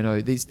 playing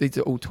piano, these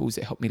are all tools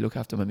that help me look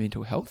after my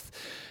mental health.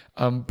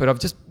 But I've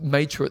just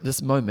made sure at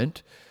this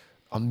moment,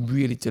 I'm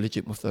really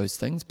diligent with those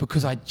things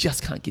because I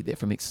just can't get that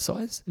from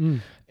exercise.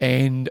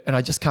 And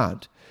I just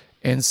can't.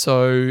 And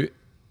so,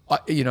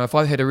 if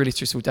I had a really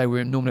stressful day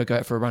where normally I go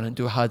out for a run and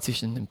do a hard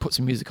session and put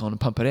some music on and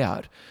pump it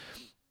out,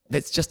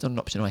 that's just not an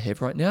option I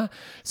have right now.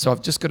 So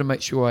I've just got to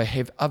make sure I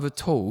have other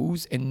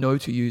tools and know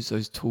to use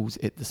those tools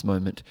at this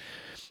moment.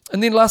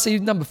 And then lastly,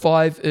 number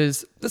 5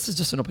 is this is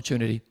just an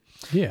opportunity.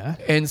 Yeah.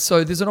 And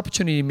so there's an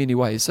opportunity in many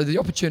ways. So the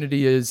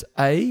opportunity is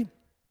as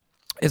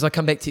I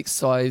come back to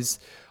exercise,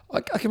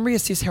 I can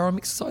reassess how I'm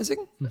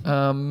exercising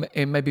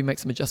and maybe make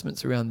some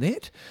adjustments around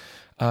that.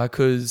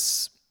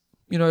 Because,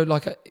 we're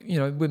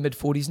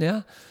mid-40s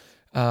now.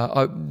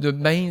 The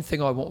main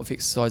thing I want with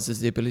exercise is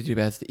the ability to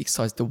be able to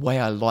exercise the way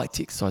I like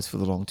to exercise for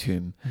the long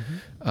term.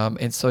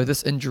 And so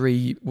this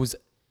injury was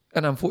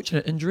an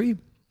unfortunate injury,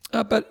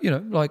 but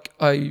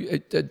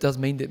it does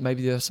mean that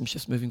maybe there are some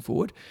shifts moving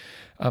forward.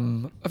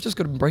 I've just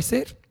got to embrace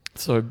that.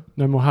 So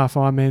no more half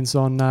Ironmans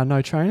on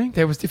no training.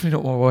 That was definitely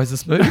not my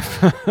wisest move.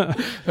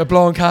 A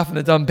blown calf and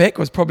a done back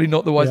was probably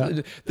not the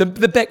wisest. Yeah.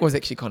 The back was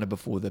actually kind of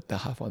before the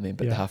half Ironman,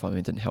 but the half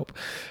Ironman didn't help.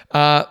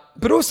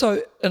 But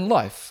also in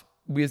life,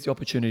 where's the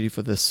opportunity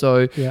for this?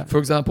 So, for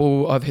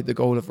example, I've had the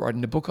goal of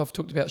writing a book I've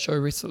talked about show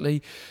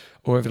recently,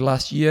 or over the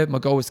last year. My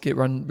goal was to get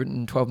written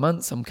in 12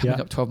 months. I'm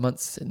coming up 12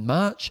 months in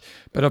March,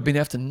 but I've been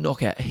able to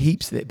knock out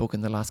heaps of that book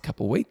in the last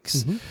couple of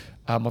weeks.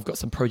 I've got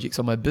some projects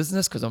on my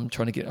business because I've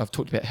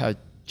talked about how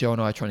Joe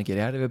and I are trying to get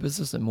out of our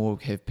business and more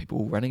have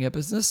people running our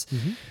business.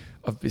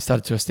 I've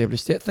started to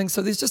establish that thing.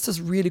 So there's just this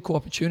really cool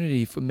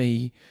opportunity for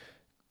me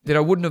that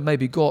I wouldn't have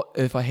maybe got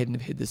if I hadn't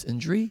have had this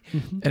injury.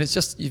 And it's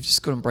just, you've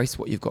just got to embrace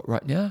what you've got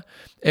right now.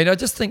 And I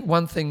just think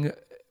one thing,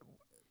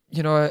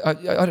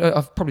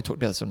 I've probably talked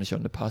about this on the show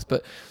in the past,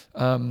 but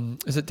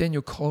is it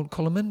Daniel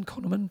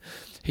Kahneman?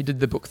 He did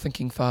the book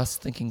Thinking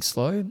Fast, Thinking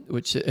Slow,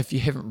 which if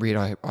you haven't read,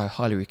 I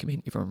highly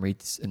recommend everyone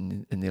reads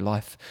in their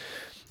life.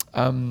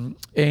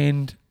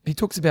 And he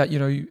talks about,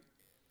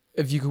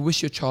 if you could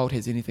wish your child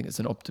has anything, it's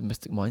an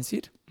optimistic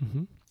mindset.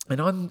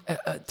 And I'm,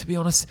 to be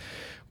honest,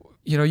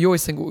 you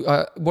always think,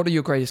 what are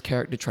your greatest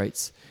character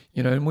traits?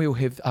 And we all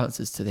have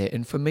answers to that.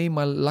 And for me,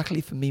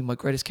 luckily for me, my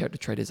greatest character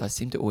trait is I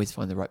seem to always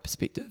find the right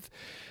perspective.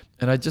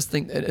 And I just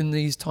think that in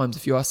these times,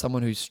 if you are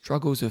someone who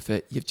struggles with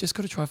it, you've just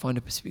got to try and find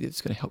a perspective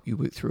that's going to help you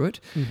work through it.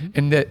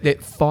 And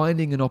that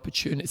finding an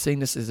opportunity, seeing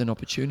this as an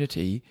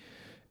opportunity,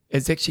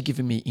 is actually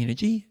giving me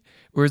energy.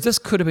 Whereas this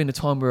could have been a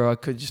time where I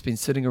could have just been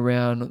sitting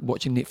around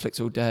watching Netflix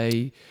all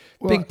day,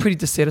 being pretty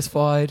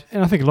dissatisfied.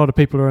 And I think a lot of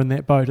people are in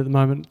that boat at the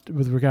moment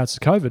with regards to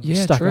COVID.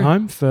 Stuck at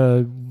home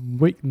for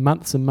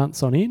months and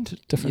months on end.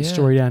 Different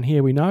story down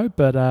here, we know.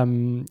 But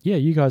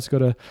you guys got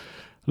to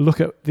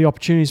look at the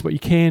opportunities, what you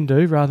can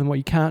do rather than what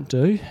you can't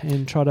do,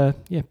 and try to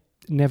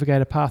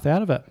navigate a path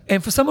out of it.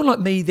 And for someone like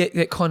me,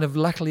 that kind of,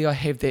 luckily I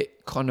have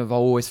that kind of, I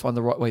always find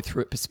the right way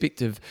through it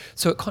perspective.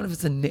 So it kind of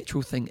is a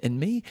natural thing in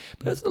me,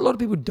 but a lot of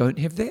people don't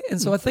have that.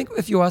 And so I think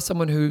if you are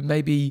someone who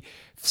maybe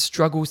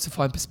struggles to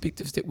find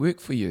perspectives that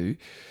work for you,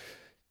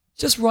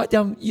 just write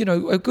down,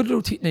 a good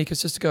little technique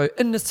is just to go,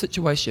 in this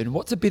situation,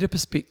 what's a better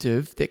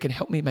perspective that can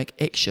help me make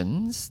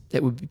actions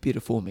that would be better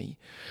for me?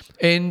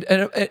 And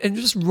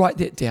just write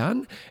that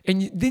down.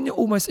 And then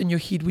almost in your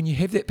head, when you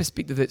have that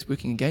perspective that's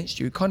working against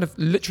you, kind of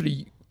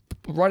literally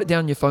write it down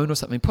on your phone or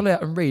something, pull it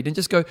out and read and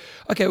just go,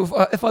 okay,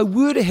 well, if I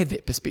were to have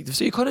that perspective,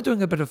 so you're kind of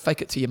doing a bit of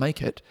fake it till you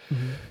make it.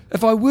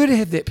 If I were to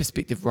have that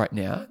perspective right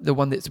now, the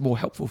one that's more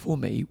helpful for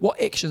me,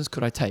 what actions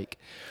could I take?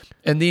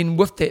 And then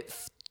with that,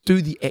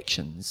 do the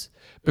actions.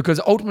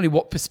 Because ultimately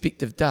what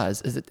perspective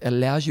does is it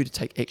allows you to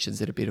take actions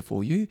that are better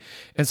for you.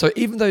 And so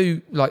even though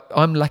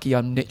I'm lucky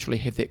I naturally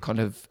have that kind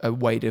of a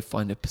way to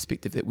find a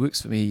perspective that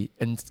works for me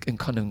and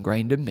kind of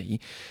ingrained in me,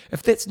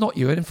 if that's not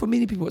you, and for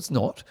many people it's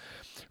not,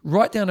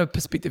 write down a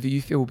perspective that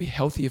you feel will be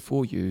healthier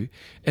for you.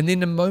 And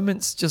then in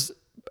moments, just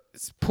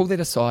pull that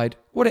aside.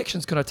 What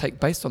actions can I take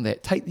based on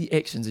that? Take the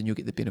actions and you'll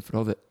get the benefit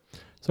of it.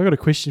 So I've got a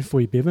question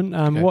for you, Bevan.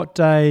 Okay. What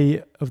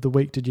day of the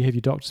week did you have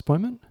your doctor's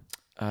appointment?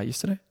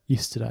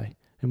 Yesterday.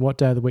 And what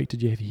day of the week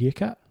did you have your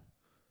haircut?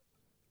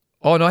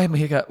 Oh, no, I had my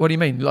haircut. What do you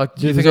mean? Do you Was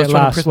think I was that trying to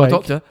last impress my week?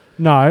 doctor?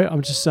 No,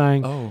 I'm just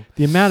saying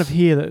the amount of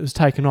hair that was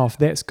taken off,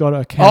 that's got to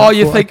account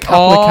for a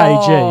couple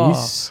of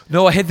kgs.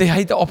 No, I had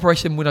the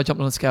operation when I jumped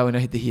on the scale and I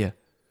had the hair.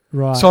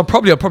 Right. So I'm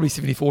probably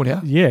 74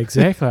 now. Yeah,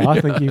 exactly. I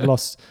think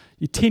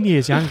you're 10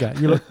 years younger.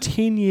 You look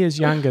 10 years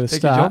younger to Thank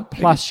you, start, John.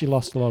 plus you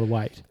lost a lot of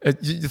weight.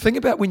 The thing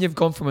about when you've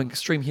gone from an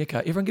extreme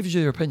haircut, everyone gives you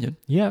their opinion.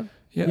 Yeah.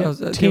 Yeah,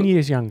 10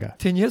 years younger.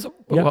 10 years?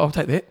 Well, I'll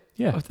take that.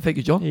 Yeah. Thank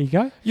you, John. There you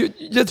go. You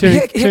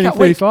Turning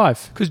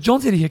 35. Because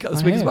John's had a haircut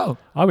this week as well.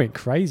 I went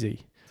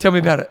crazy. Tell me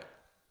about it.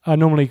 I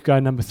normally go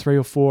number 3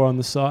 or 4 on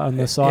the side,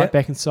 Yeah.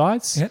 back and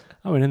sides. Yeah.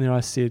 I went in there and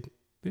I said,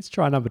 let's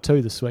try number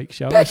 2 this week,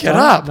 shall we? Back it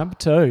up. Number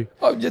 2.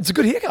 Oh, it's a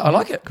good haircut. I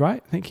like it.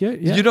 Great, thank you.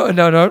 Yeah. You know,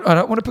 no, I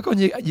don't want to pick on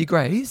your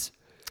greys.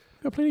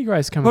 Got plenty of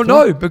greys coming Well,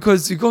 through. no,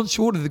 because you've gone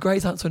shorter. The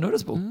greys aren't so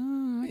noticeable.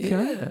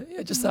 Okay.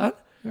 Yeah, just that.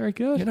 Very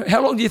good. You know,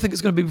 how long do you think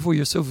it's going to be before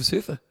you're a silver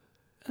surfer?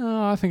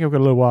 Oh, I think I've got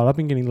a little while. I've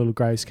been getting little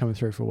greys coming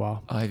through for a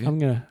while. Oh, have you? I'm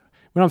gonna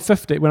when I'm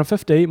 50,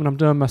 when I'm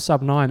doing my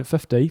sub 9 at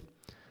 50,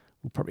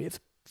 we'll probably have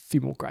a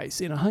few more greys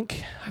then, I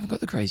think. I haven't got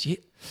the greys yet.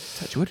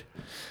 Touch wood.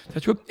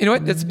 Anyway,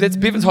 that's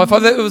Bevan's high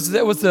five. That was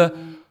the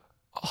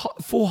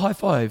 4 high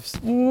fives.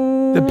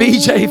 The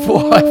BJ 4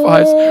 high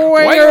fives.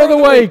 Wanger of the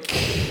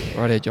week.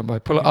 Right here, Jumbo.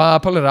 Pull it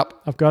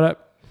up. I've got it.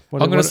 I'm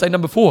going to say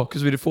number 4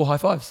 because we did 4 high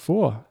fives.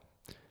 4.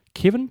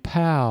 Kevin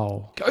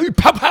Powell. Go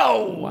pow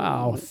pow!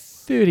 Wow,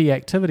 30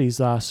 activities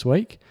last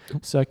week.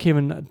 So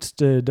Kevin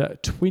did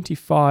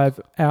 25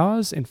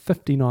 hours and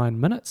 59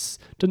 minutes.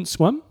 Didn't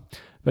swim,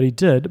 but he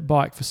did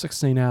bike for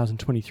 16 hours and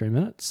 23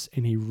 minutes,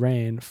 and he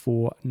ran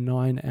for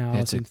 9 hours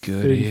That's a and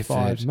good 35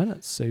 effort.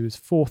 minutes. So he was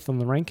 4th on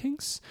the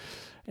rankings.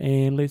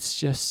 And let's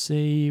just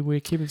see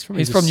where Kevin's from.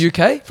 He's from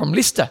UK, from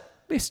Leicester.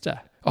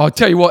 Leicester. I'll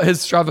tell you what, his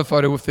Strava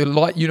photo with the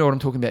light, you know what I'm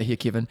talking about here,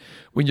 Kevin.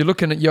 When you're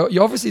looking at,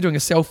 you're obviously doing a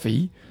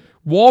selfie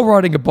while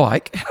riding a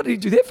bike. How did he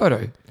do that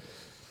photo?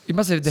 He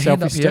must have the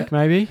hand Selfie up here, stick,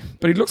 maybe.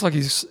 but he looks like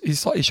he's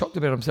slightly shocked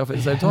about himself at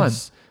the same time.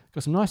 Yes.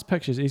 Got some nice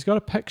pictures. He's got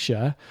a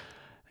picture.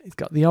 He's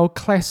got the old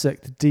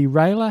classic. The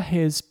derailleur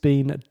has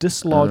been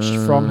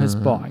dislodged from his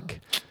bike.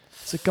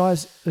 So,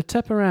 guys, the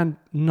tip around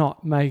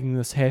not making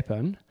this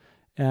happen,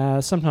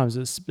 sometimes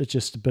it's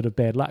just a bit of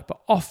bad luck, but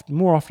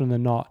more often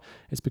than not,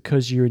 it's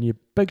because you're in your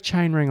big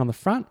chainring on the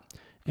front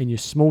and your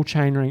small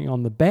chainring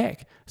on the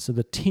back. So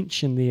the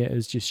tension there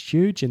is just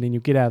huge, and then you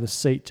get out of the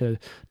seat to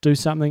do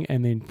something,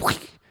 and then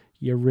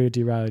your rear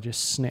derailleur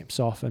just snaps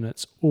off, and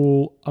it's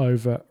all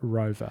over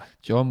Rover.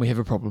 John, we have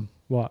a problem.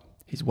 What?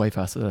 He's way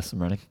faster than us in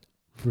running.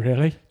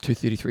 Really?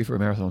 2:33 for a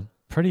marathon.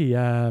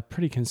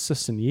 Pretty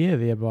consistent year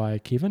there by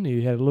Kevin.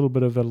 He had a little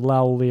bit of a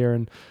lull there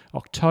in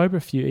October,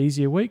 a few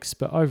easier weeks,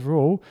 but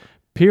overall,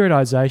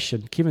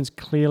 periodization. Kevin's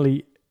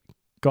clearly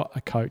got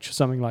a coach or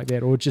something like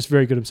that, or just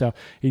very good himself.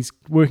 He's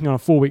working on a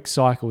 4-week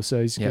cycle,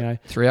 so he's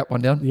 3 up,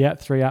 1 down.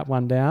 3 up,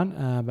 1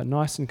 down, but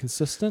nice and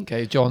consistent.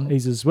 Okay, John.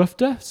 He's a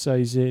Zwifter, so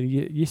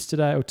he's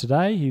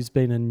today he's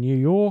been in New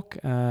York.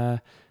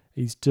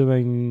 He's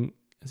doing,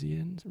 is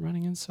he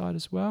running inside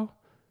as well?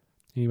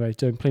 Anyway, he's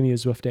doing plenty of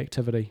Zwift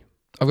activity.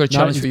 I've got a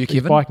challenge for you, He's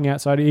Kevin. biking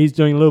outside. He's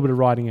doing a little bit of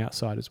riding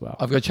outside as well.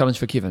 I've got a challenge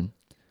for Kevin.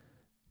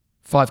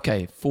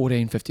 5K,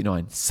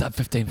 14:59, sub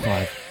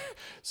 15:5.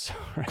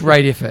 Sorry.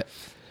 Great effort.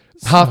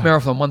 Half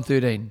marathon,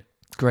 1:13.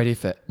 Great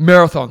effort.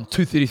 Marathon,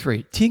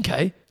 2:33.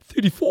 10K,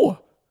 34.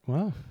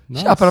 Wow.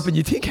 Nice. Sharpen up in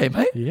your 10K,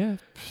 mate. Yeah,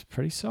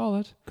 pretty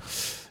solid.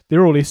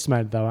 They're all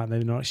estimated though, aren't they?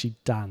 They're not actually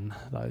done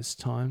those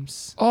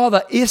times. Oh,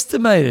 they're A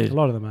estimated.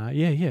 lot of them are.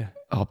 Yeah.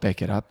 I'll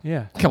back it up.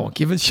 Yeah. Come on,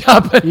 Kevin,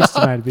 sharpen up.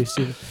 Estimated best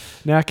ever.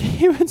 Now,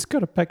 Kevin's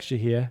got a picture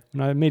here,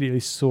 and I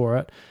immediately saw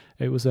it.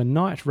 It was a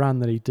night run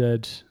that he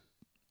did,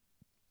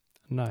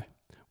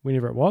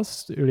 whenever it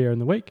was, earlier in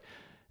the week.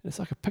 It's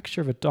like a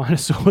picture of a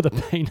dinosaur with a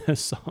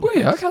penis on. Well,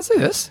 yeah, I can't see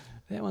this.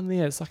 That one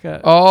there, it's like a...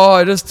 Oh,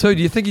 it is too.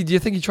 Do you think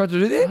he tried to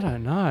do I that?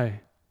 don't know.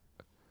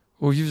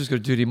 Or you've just got a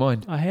dirty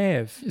mind. I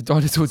have. Your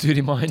dinosaur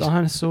dirty mind.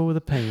 Dinosaur with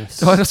a penis.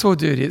 Dinosaur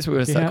dirty. That's what we're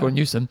going to start Yeah. calling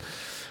Newsom.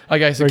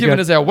 Okay, so Very Kevin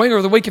good. is our winger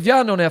of the week. If you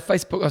aren't on our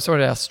Facebook, our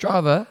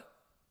Strava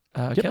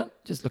account,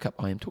 just look up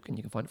I Am Talking.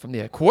 You can find it from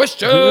there.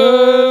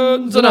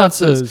 Questions and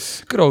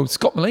answers. Good old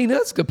Scott Molina.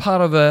 It's a good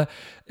part of the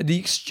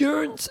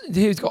experience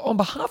he's got on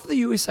behalf of the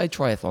USA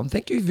Triathlon.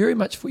 Thank you very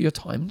much for your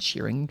time and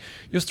sharing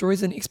your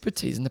stories and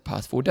expertise in the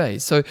past 4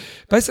 days. So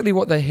basically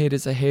what they had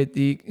is they had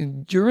the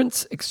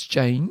Endurance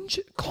Exchange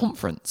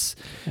Conference.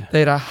 They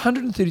had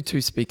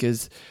 132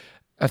 speakers,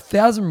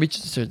 1,000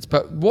 registrants,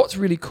 but what's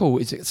really cool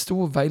is it's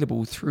still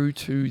available through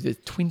to the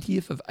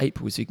 20th of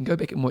April, so you can go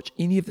back and watch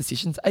any of the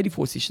sessions,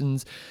 84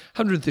 sessions,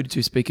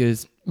 132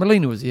 speakers.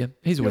 Molina was there.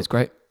 He's always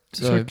great.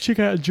 So check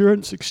out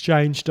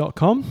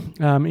enduranceexchange.com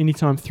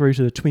anytime through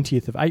to the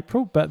 20th of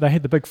April. But they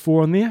had the big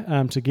 4 on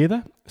there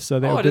together. So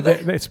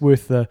that's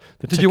worth the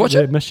Did you watch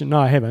it? admission. No,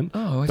 I haven't.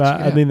 Oh,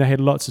 and then they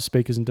had lots of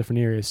speakers in different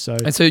areas. So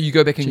you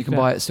go back and you can check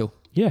it buy out. it still.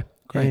 Yeah.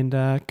 Great. And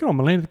good on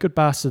Molina, the good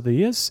bastard that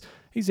he is.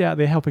 He's out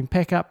there helping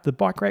pack up the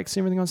bike racks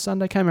and everything on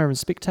Sunday. Came over and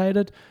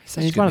spectated. Such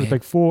And he's a good one of the man.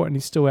 big 4, and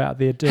he's still out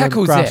there doing How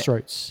cool is that?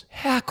 grassroots.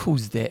 How cool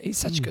is that? He's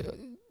such good.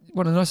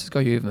 One of the nicest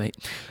guys you ever meet.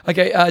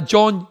 Okay,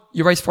 John,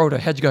 you raced Friday.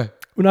 How'd you go?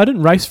 Well, no, I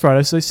didn't race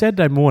Friday, so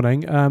Saturday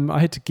morning, I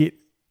had to get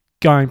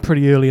going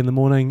pretty early in the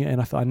morning, and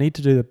I thought I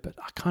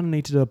kind of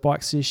need to do a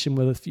bike session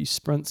with a few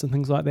sprints and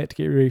things like that to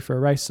get ready for a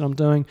race that I'm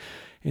doing.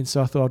 And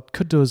so I thought I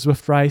could do a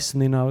Zwift race,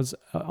 and then I was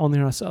on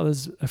there and I saw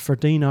there's a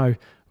Frodeno,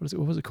 what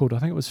was it called? I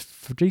think it was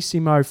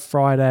Frodissimo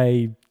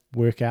Friday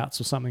workouts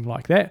or something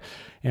like that.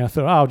 And I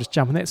thought, I'll just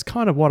jump on that. It's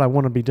kind of what I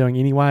want to be doing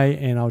anyway,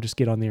 and I'll just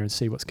get on there and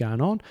see what's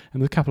going on.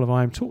 And there's a couple of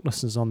I Am Talk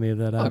listeners on there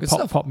that good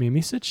stuff. popped me a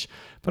message.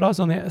 But I was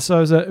on there.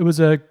 So it was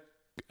a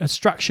a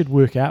structured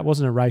workout. It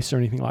wasn't a race or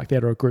anything like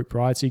that, or a group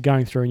ride. So you're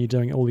going through and you're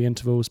doing all the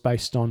intervals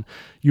based on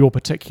your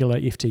particular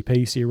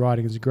FTP, so you're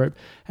riding as a group.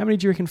 How many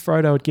do you reckon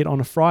Frodo would get on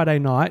a Friday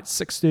night,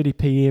 6:30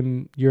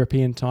 p.m.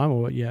 European time,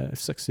 or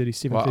 6:30,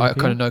 7:30 Well, I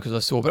kind of know because I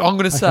saw, but I'm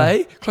going to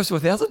say close to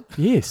 1,000.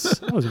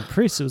 Yes, I was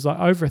impressed. It was like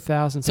over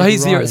 1,000. So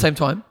he's there at the same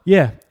time?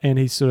 Yeah, and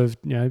he's sort of,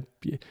 you're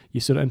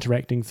sort of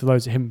interacting. For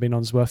those that haven't been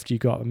on Zwift, you've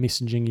got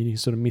messaging, and you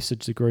sort of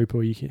message the group,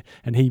 or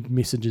and he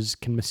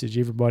can message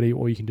everybody,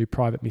 or you can do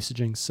private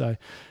messaging. So,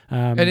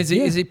 and is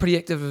he pretty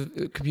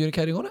active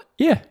communicating on it?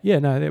 Yeah,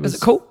 no, that was.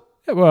 Is it cool?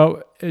 Yeah,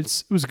 well,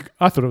 it was.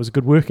 I thought it was a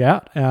good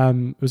workout.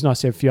 It was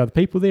nice to have a few other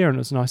people there, and it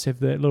was nice to have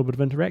that little bit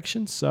of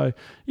interaction. So,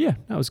 yeah,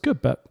 that was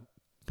good. But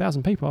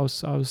 1,000 people, I was.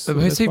 So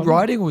was he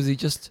riding, or was he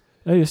just?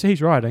 Oh, yes,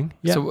 he's riding.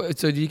 Yeah.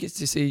 So do you get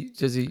to see?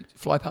 Does he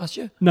fly past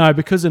you? No,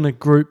 because in a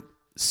group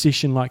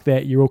session like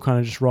that, you're all kind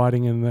of just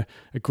riding in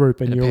a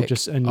group, and you're all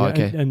just and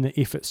the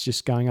effort's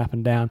just going up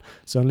and down.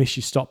 So unless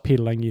you stop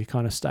pedaling, you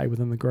kind of stay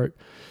within the group.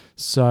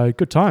 So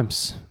good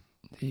times.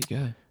 There you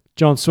go.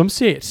 John swim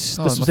set.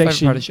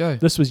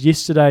 This was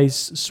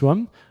yesterday's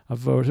swim.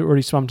 I've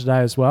already swum today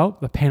as well.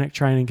 The panic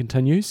training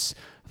continues.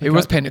 It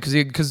was panic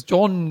because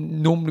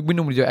John we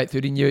normally do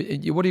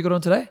 8:30. And what do you got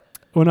on today?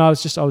 Well, no, I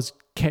was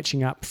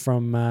catching up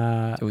from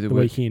the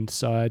weekend,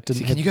 so I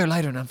didn't. Can you go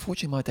later? And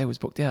unfortunately, my day was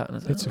booked out.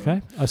 And that's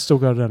okay. I still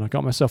got it in. I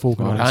got myself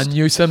organised. Well done,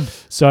 Newsom.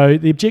 So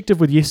the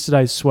objective with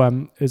yesterday's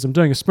swim is I'm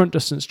doing a sprint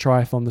distance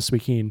triathlon this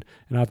weekend,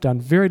 and I've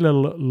done very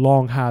little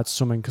long, hard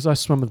swimming because I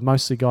swim with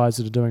mostly guys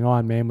that are doing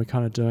Ironman. We're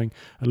kind of doing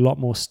a lot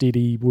more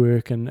steady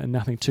work and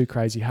nothing too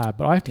crazy hard.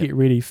 But I have to get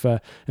ready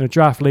for, in a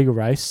draft legal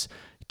race,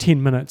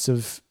 10 minutes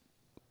of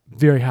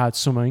very hard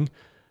swimming,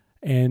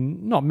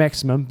 and not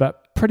maximum, but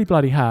pretty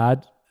bloody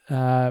hard,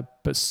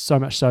 but so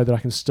much so that I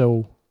can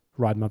still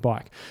ride my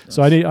bike. Nice.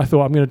 So I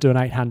thought I'm going to do an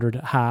 800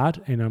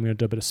 hard, and I'm going to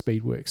do a bit of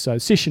speed work. So the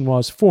session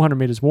was 400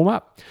 meters warm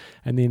up,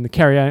 and then the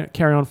carry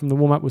on from the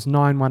warm up was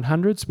 9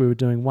 100s. We were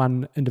doing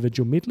one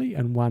individual medley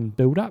and one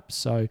build up.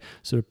 So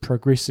sort of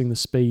progressing the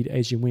speed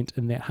as you went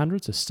in that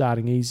 100. So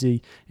starting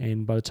easy,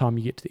 and by the time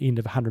you get to the end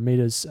of 100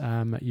 meters,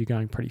 you're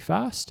going pretty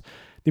fast.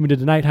 Then we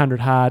did an 800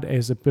 hard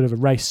as a bit of a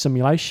race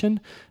simulation.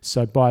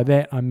 So by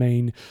that I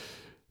mean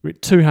we're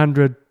at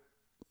 200,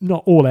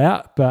 not all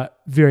out, but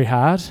very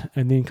hard,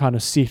 and then kind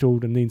of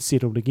settled and then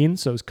settled again.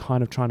 So it was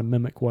kind of trying to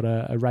mimic what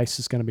a race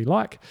is going to be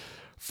like.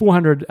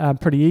 400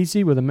 pretty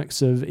easy with a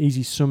mix of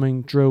easy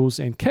swimming, drills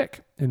and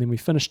kick. And then we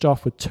finished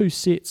off with 2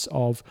 sets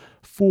of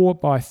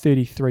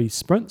 4x33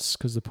 sprints,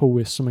 because the pool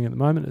we're swimming at the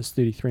moment is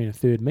 33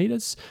 1/3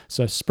 meters.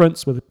 So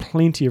sprints with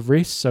plenty of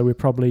rest. So we're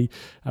probably,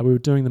 we were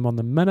doing them on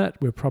the minute.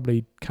 We're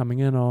probably coming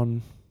in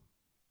on,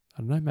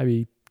 I don't know,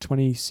 maybe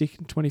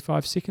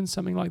 25 seconds,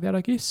 something like that,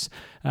 I guess.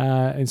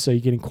 And so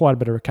you're getting quite a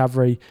bit of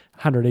recovery,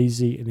 100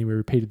 easy, and then we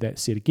repeated that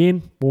set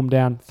again. Warm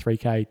down,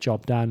 3K,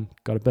 job done.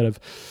 Got a bit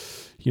of,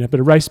 a bit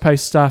of race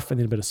pace stuff, and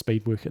then a bit of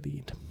speed work at the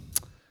end.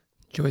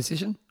 Enjoy the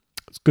session?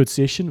 It's a good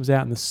session. It was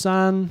out in the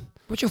sun.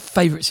 What's your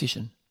favourite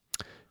session?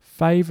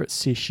 Favourite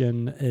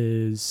session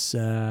is,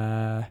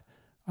 I'm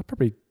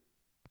probably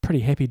pretty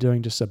happy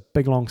doing just a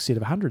big long set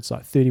of 100s,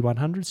 like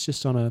 3100s,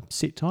 just on a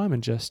set time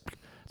and just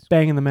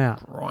banging them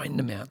out. Grind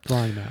them out.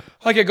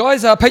 Okay,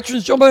 guys,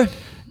 patrons, Jumbo.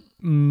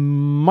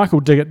 Michael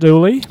Diggett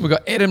Dooley. We've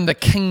got Adam the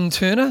King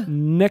Turner.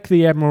 Nick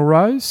the Admiral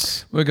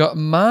Rose. We've got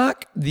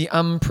Mark the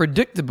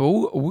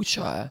Unpredictable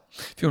Woodshire.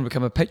 If you want to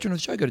become a patron of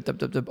the show, go to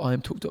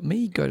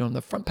www.imtalk.me. Go on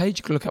the front page.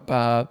 You can look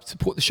up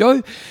support the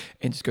show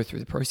and just go through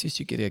the process.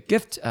 You get a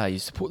gift. You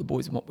support the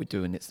boys and what we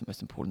do, and that's the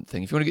most important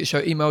thing. If you want to get the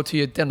show emailed to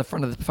you down the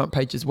front of the front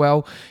page as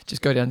well,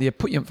 just go down there,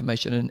 put your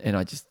information in, and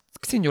I just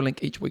send your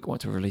link each week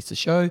once we release the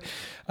show.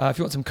 If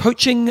you want some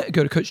coaching,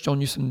 go to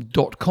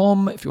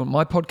coachjohnnewsom.com. If you want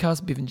my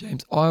podcast, Bevan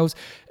James Isles,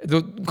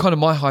 kind of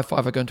my high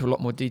five, I go into a lot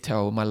more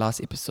detail in my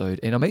last episode.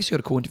 And I'm actually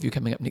got a cool interview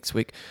coming up next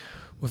week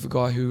with a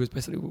guy who is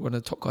basically one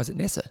of the top guys at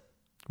NASA.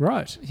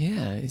 Right.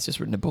 Yeah, he's just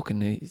written a book,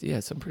 and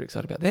so I'm pretty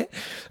excited about that.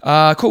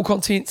 Cool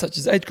content such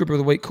as Age Group of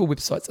the Week, cool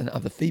websites, and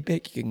other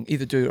feedback. You can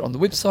either do it on the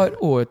website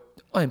or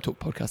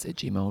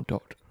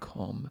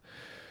imtalkpodcast@gmail.com.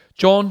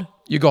 John,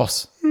 you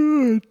goss.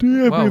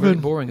 Wow, really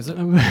boring, is it?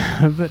 I'm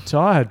a bit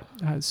tired.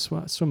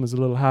 Swim was a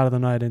little harder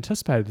than I had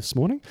anticipated this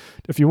morning.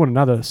 If you want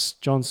another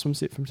John swim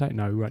set from today,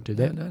 no, we won't do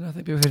that. No, I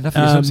think we've had enough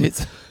of your swim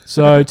sets.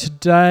 So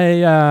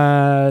today,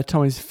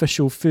 Tommy's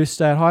official first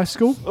day at high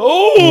school.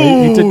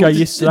 Oh! He did go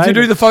yesterday. Did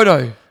you do the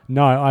photo?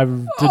 No, I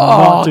did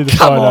not do the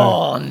photo. Come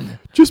on!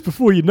 Just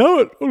before you know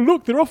it, oh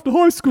look, they're off to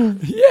high school.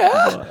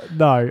 Yeah.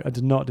 No, I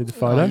did not do the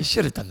photo. You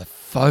should have done the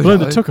photo.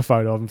 Belinda took a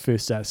photo of him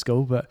first day at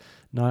school, but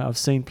no, I've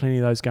seen plenty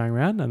of those going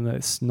around, and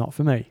it's not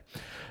for me.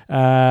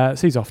 So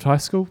he's off to high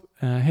school.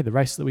 Had the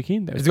race at the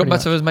weekend. Has he got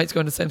much of his mates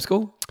going to the same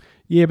school?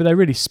 Yeah, but they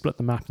really split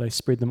them up. They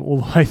spread them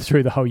all the way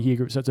through the whole year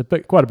group. So it's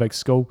quite a big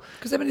school.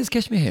 Because how many does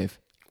Cashmere have?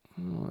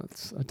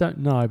 I don't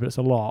know, but it's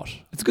a lot.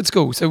 It's a good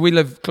school. So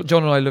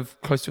John and I live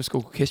close to a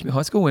school called Cashmere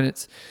High School, and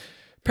it's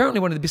apparently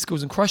one of the best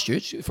schools in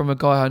Christchurch from a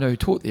guy I know who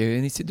taught there.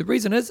 And he said the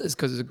reason is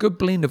because it's a good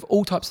blend of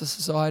all types of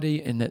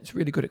society, and it's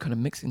really good at kind of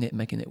mixing that and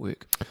making that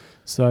work.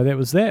 So that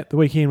was that. The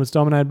weekend was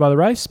dominated by the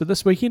race, but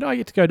this weekend I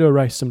get to go to a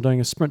race. I'm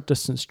doing a sprint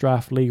distance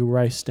draft legal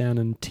race down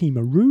in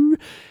Timaru,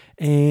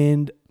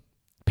 and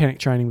panic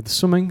training with the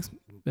swimming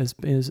is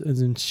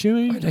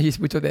ensuing. I know, yes,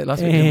 we talked that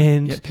last week.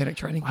 And yeah, panic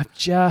training. I'm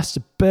just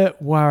a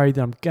bit worried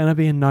that I'm going to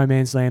be in no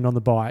man's land on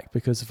the bike,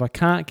 because if I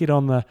can't get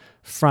on the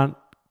front,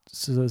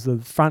 so there's the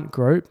front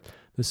group,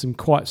 there's some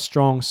quite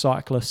strong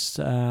cyclists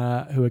who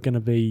are going to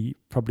be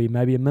probably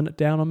maybe a minute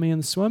down on me in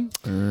the swim.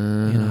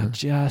 And I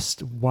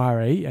just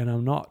worry, and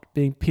I'm not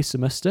being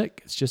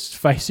pessimistic, it's just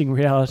facing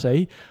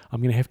reality.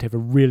 I'm going to have a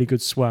really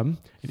good swim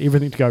and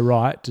everything to go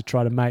right to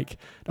try to make,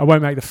 I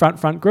won't make the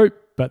front group,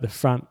 but the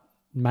front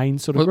main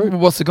sort of group.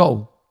 What's the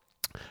goal?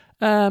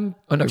 I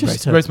know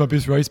race my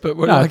best race, but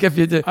like if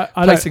you do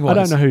placing wise.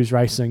 I don't know who's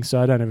racing, so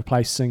I don't have a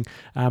placing.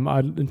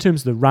 In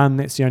terms of the run,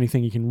 that's the only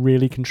thing you can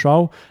really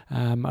control.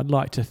 I'd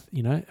like to,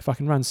 if I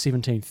can run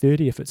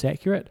 17:30, if it's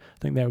accurate, I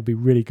think that would be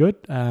really good.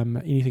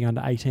 Anything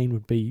under 18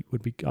 would be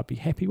I'd be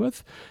happy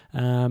with.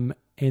 And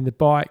the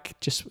bike,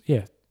 just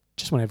want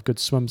to have a good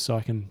swim so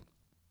I can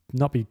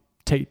not be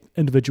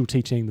individual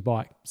teaching the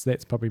bike. So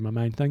that's probably my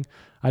main thing.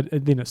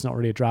 Then it's not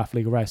really a draft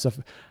legal race. I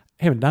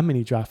haven't done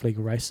many draft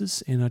legal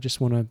races, and I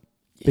just want to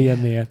be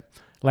in there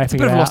lapping it's a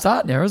bit of a lost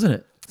art now, isn't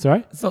it?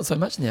 Sorry? It's not so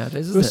much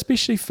nowadays, is it?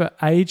 Especially for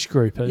age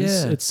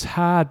groupers, it's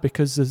hard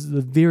because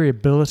the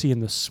variability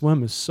in the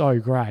swim is so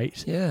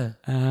great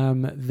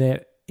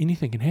that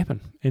anything can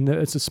happen. And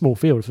it's a small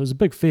field. If it was a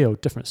big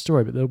field, different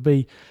story, but there'll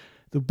be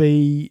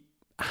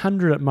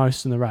 100 at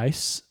most in the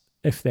race,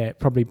 if that,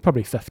 probably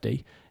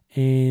 50.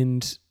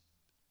 And,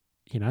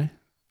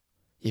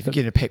 if you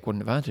get a pack, what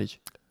an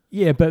advantage.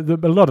 Yeah, but a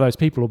lot of those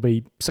people will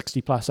be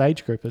 60-plus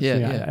age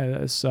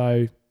groupers.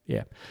 So,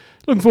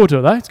 looking forward to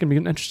it, though. It's going to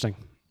be interesting.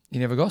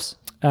 You never goss?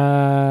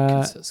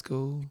 Kids at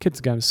school. Kids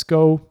are going to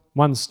school.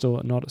 One's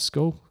still not at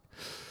school.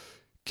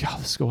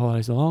 God, the school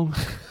holidays are long.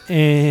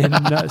 And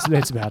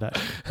that's about it.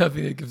 I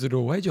think it gives it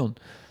all away, John.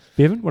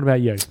 Bevan, what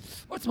about you?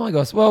 What's my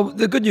goss? Well,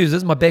 the good news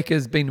is my back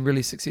has been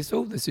really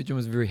successful. The surgeon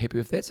was very happy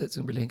with that, so it's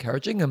really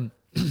encouraging.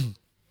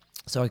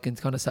 So I can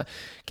kind of start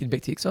getting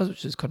back to exercise,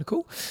 which is kind of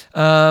cool.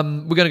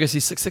 We're going to go see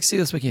 660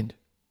 this weekend.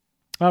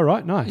 Oh,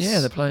 right, nice. Yeah,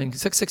 they're playing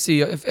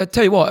 660. I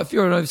tell you what, if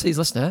you're an overseas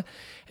listener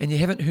and you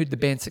haven't heard the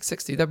band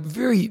 660, they're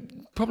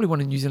probably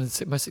one of New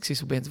Zealand's most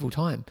successful bands of all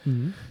time.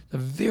 Mm-hmm. They're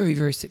very,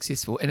 very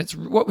successful. And it's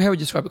how would you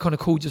describe it? Kind of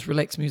cool, just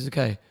relaxed music,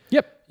 eh?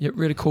 Yep. Yeah,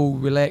 really cool,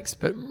 relaxed,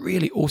 but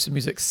really awesome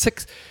music.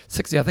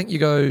 660, I think you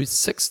go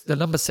 6, the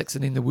number 6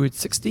 and then the word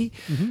 60.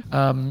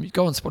 Mm-hmm. You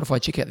go on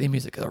Spotify, check out their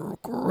music. They're a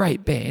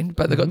great band,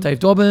 but they've got Dave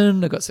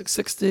Dobbin, they've got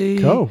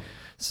 660. Cool.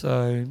 So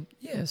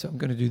I'm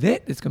going to do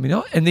that. It's going to be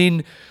nice. And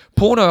then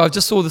Porno, I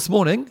just saw this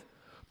morning,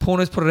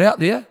 Porno's put it out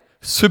there.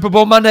 Super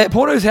Bowl Monday at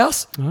Porno's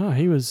house. Oh,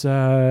 he was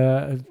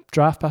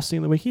draft busting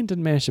on the weekend.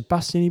 Didn't manage to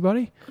bust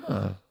anybody.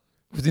 Oh.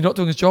 Was he not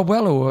doing his job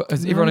well, or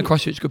is everyone in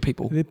Christchurch good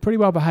people? They're pretty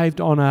well behaved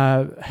on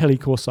a hilly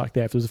course like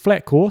that. If it was a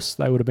flat course,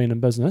 they would have been in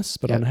business,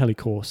 but on a hilly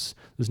course,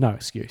 there's no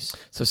excuse.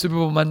 So Super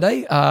Bowl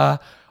Monday. I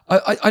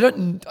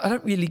don't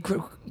really,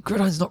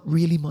 gridiron's not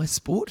really my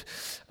sport.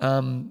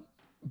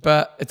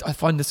 But I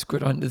find this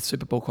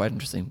Super Bowl quite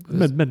interesting.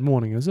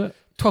 Mid-morning, is it?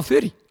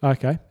 12:30.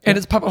 Okay. And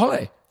it's public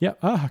holiday. Yeah.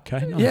 Oh,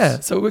 okay. Nice. Yeah,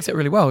 so it works out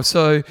really well.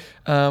 So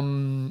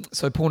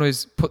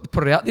Porno's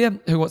put it out there.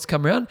 Who wants to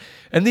come around?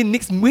 And then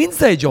next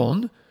Wednesday,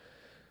 John,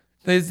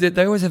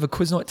 they always have a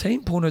quiz night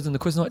team. Porno's in the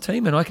quiz night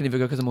team, and I can never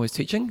go because I'm always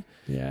teaching.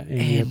 Yeah,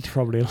 and you're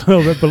probably a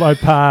little bit below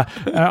par.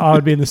 I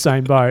would be in the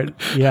same boat.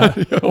 Yeah.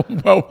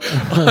 Well,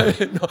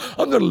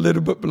 I'm not a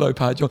little bit below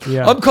par, John.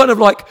 Yeah. I'm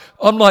like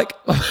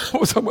the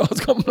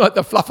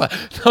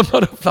fluffer. I'm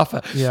not a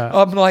fluffer. Yeah.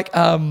 I'm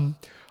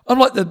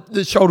like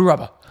the shoulder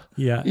rubber.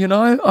 Yeah. You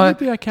know? You'd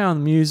be okay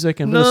on music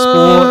and bit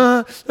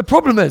of sport. The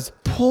problem is,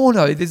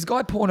 Porno, there's a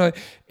guy Porno,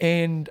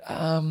 and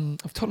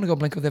I've totally got a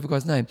blank of the other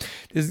guy's name.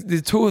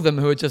 There's two of them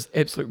who are just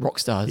absolute rock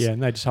stars. Yeah,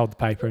 and they just hold the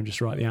paper and just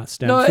write the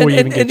answer down before you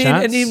even get a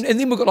chance. And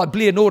then we've got like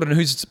Blair Norton,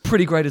 who's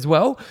pretty great as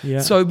well.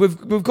 Yeah. So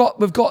we've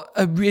got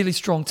a really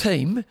strong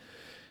team.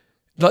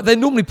 Like there's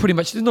normally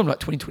like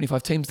 20,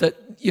 25 teams that,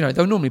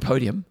 they'll normally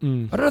podium. I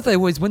don't know if they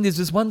always win. There's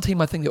this one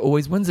team I think that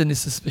always wins, and there's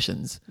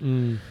suspicions.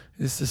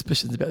 There's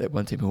suspicions about that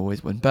one team who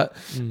always win. But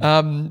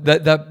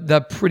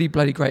they're pretty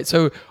bloody great.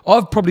 So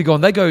I've probably gone,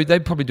 they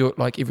probably do it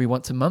like every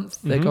once a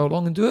month. They go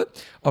along and do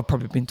it. I've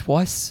probably been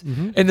twice.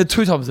 And the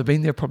 2 times I've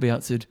been there, I've probably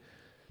answered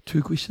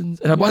 2 questions.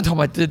 And at one time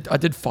I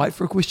did fight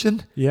for a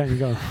question. Yeah, you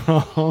go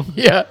wrong.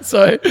 Yeah,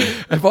 so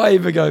if I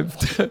ever go,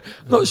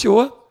 not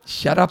sure,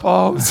 shut up,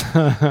 Oz.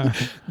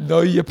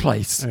 Know your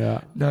place.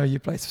 Yeah. Know your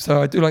place.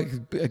 So I do like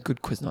a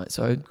good quiz night.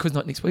 So quiz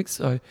night next week.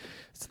 So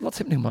lots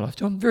happening in my life,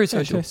 John. Very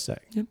social.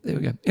 Fantastic. Yep, there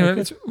we go. Anyway,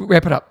 let's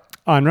wrap it up.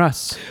 I'm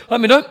Russ.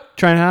 I'm Mino.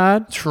 Train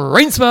hard.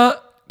 Train smart.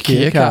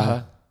 Kia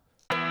kaha.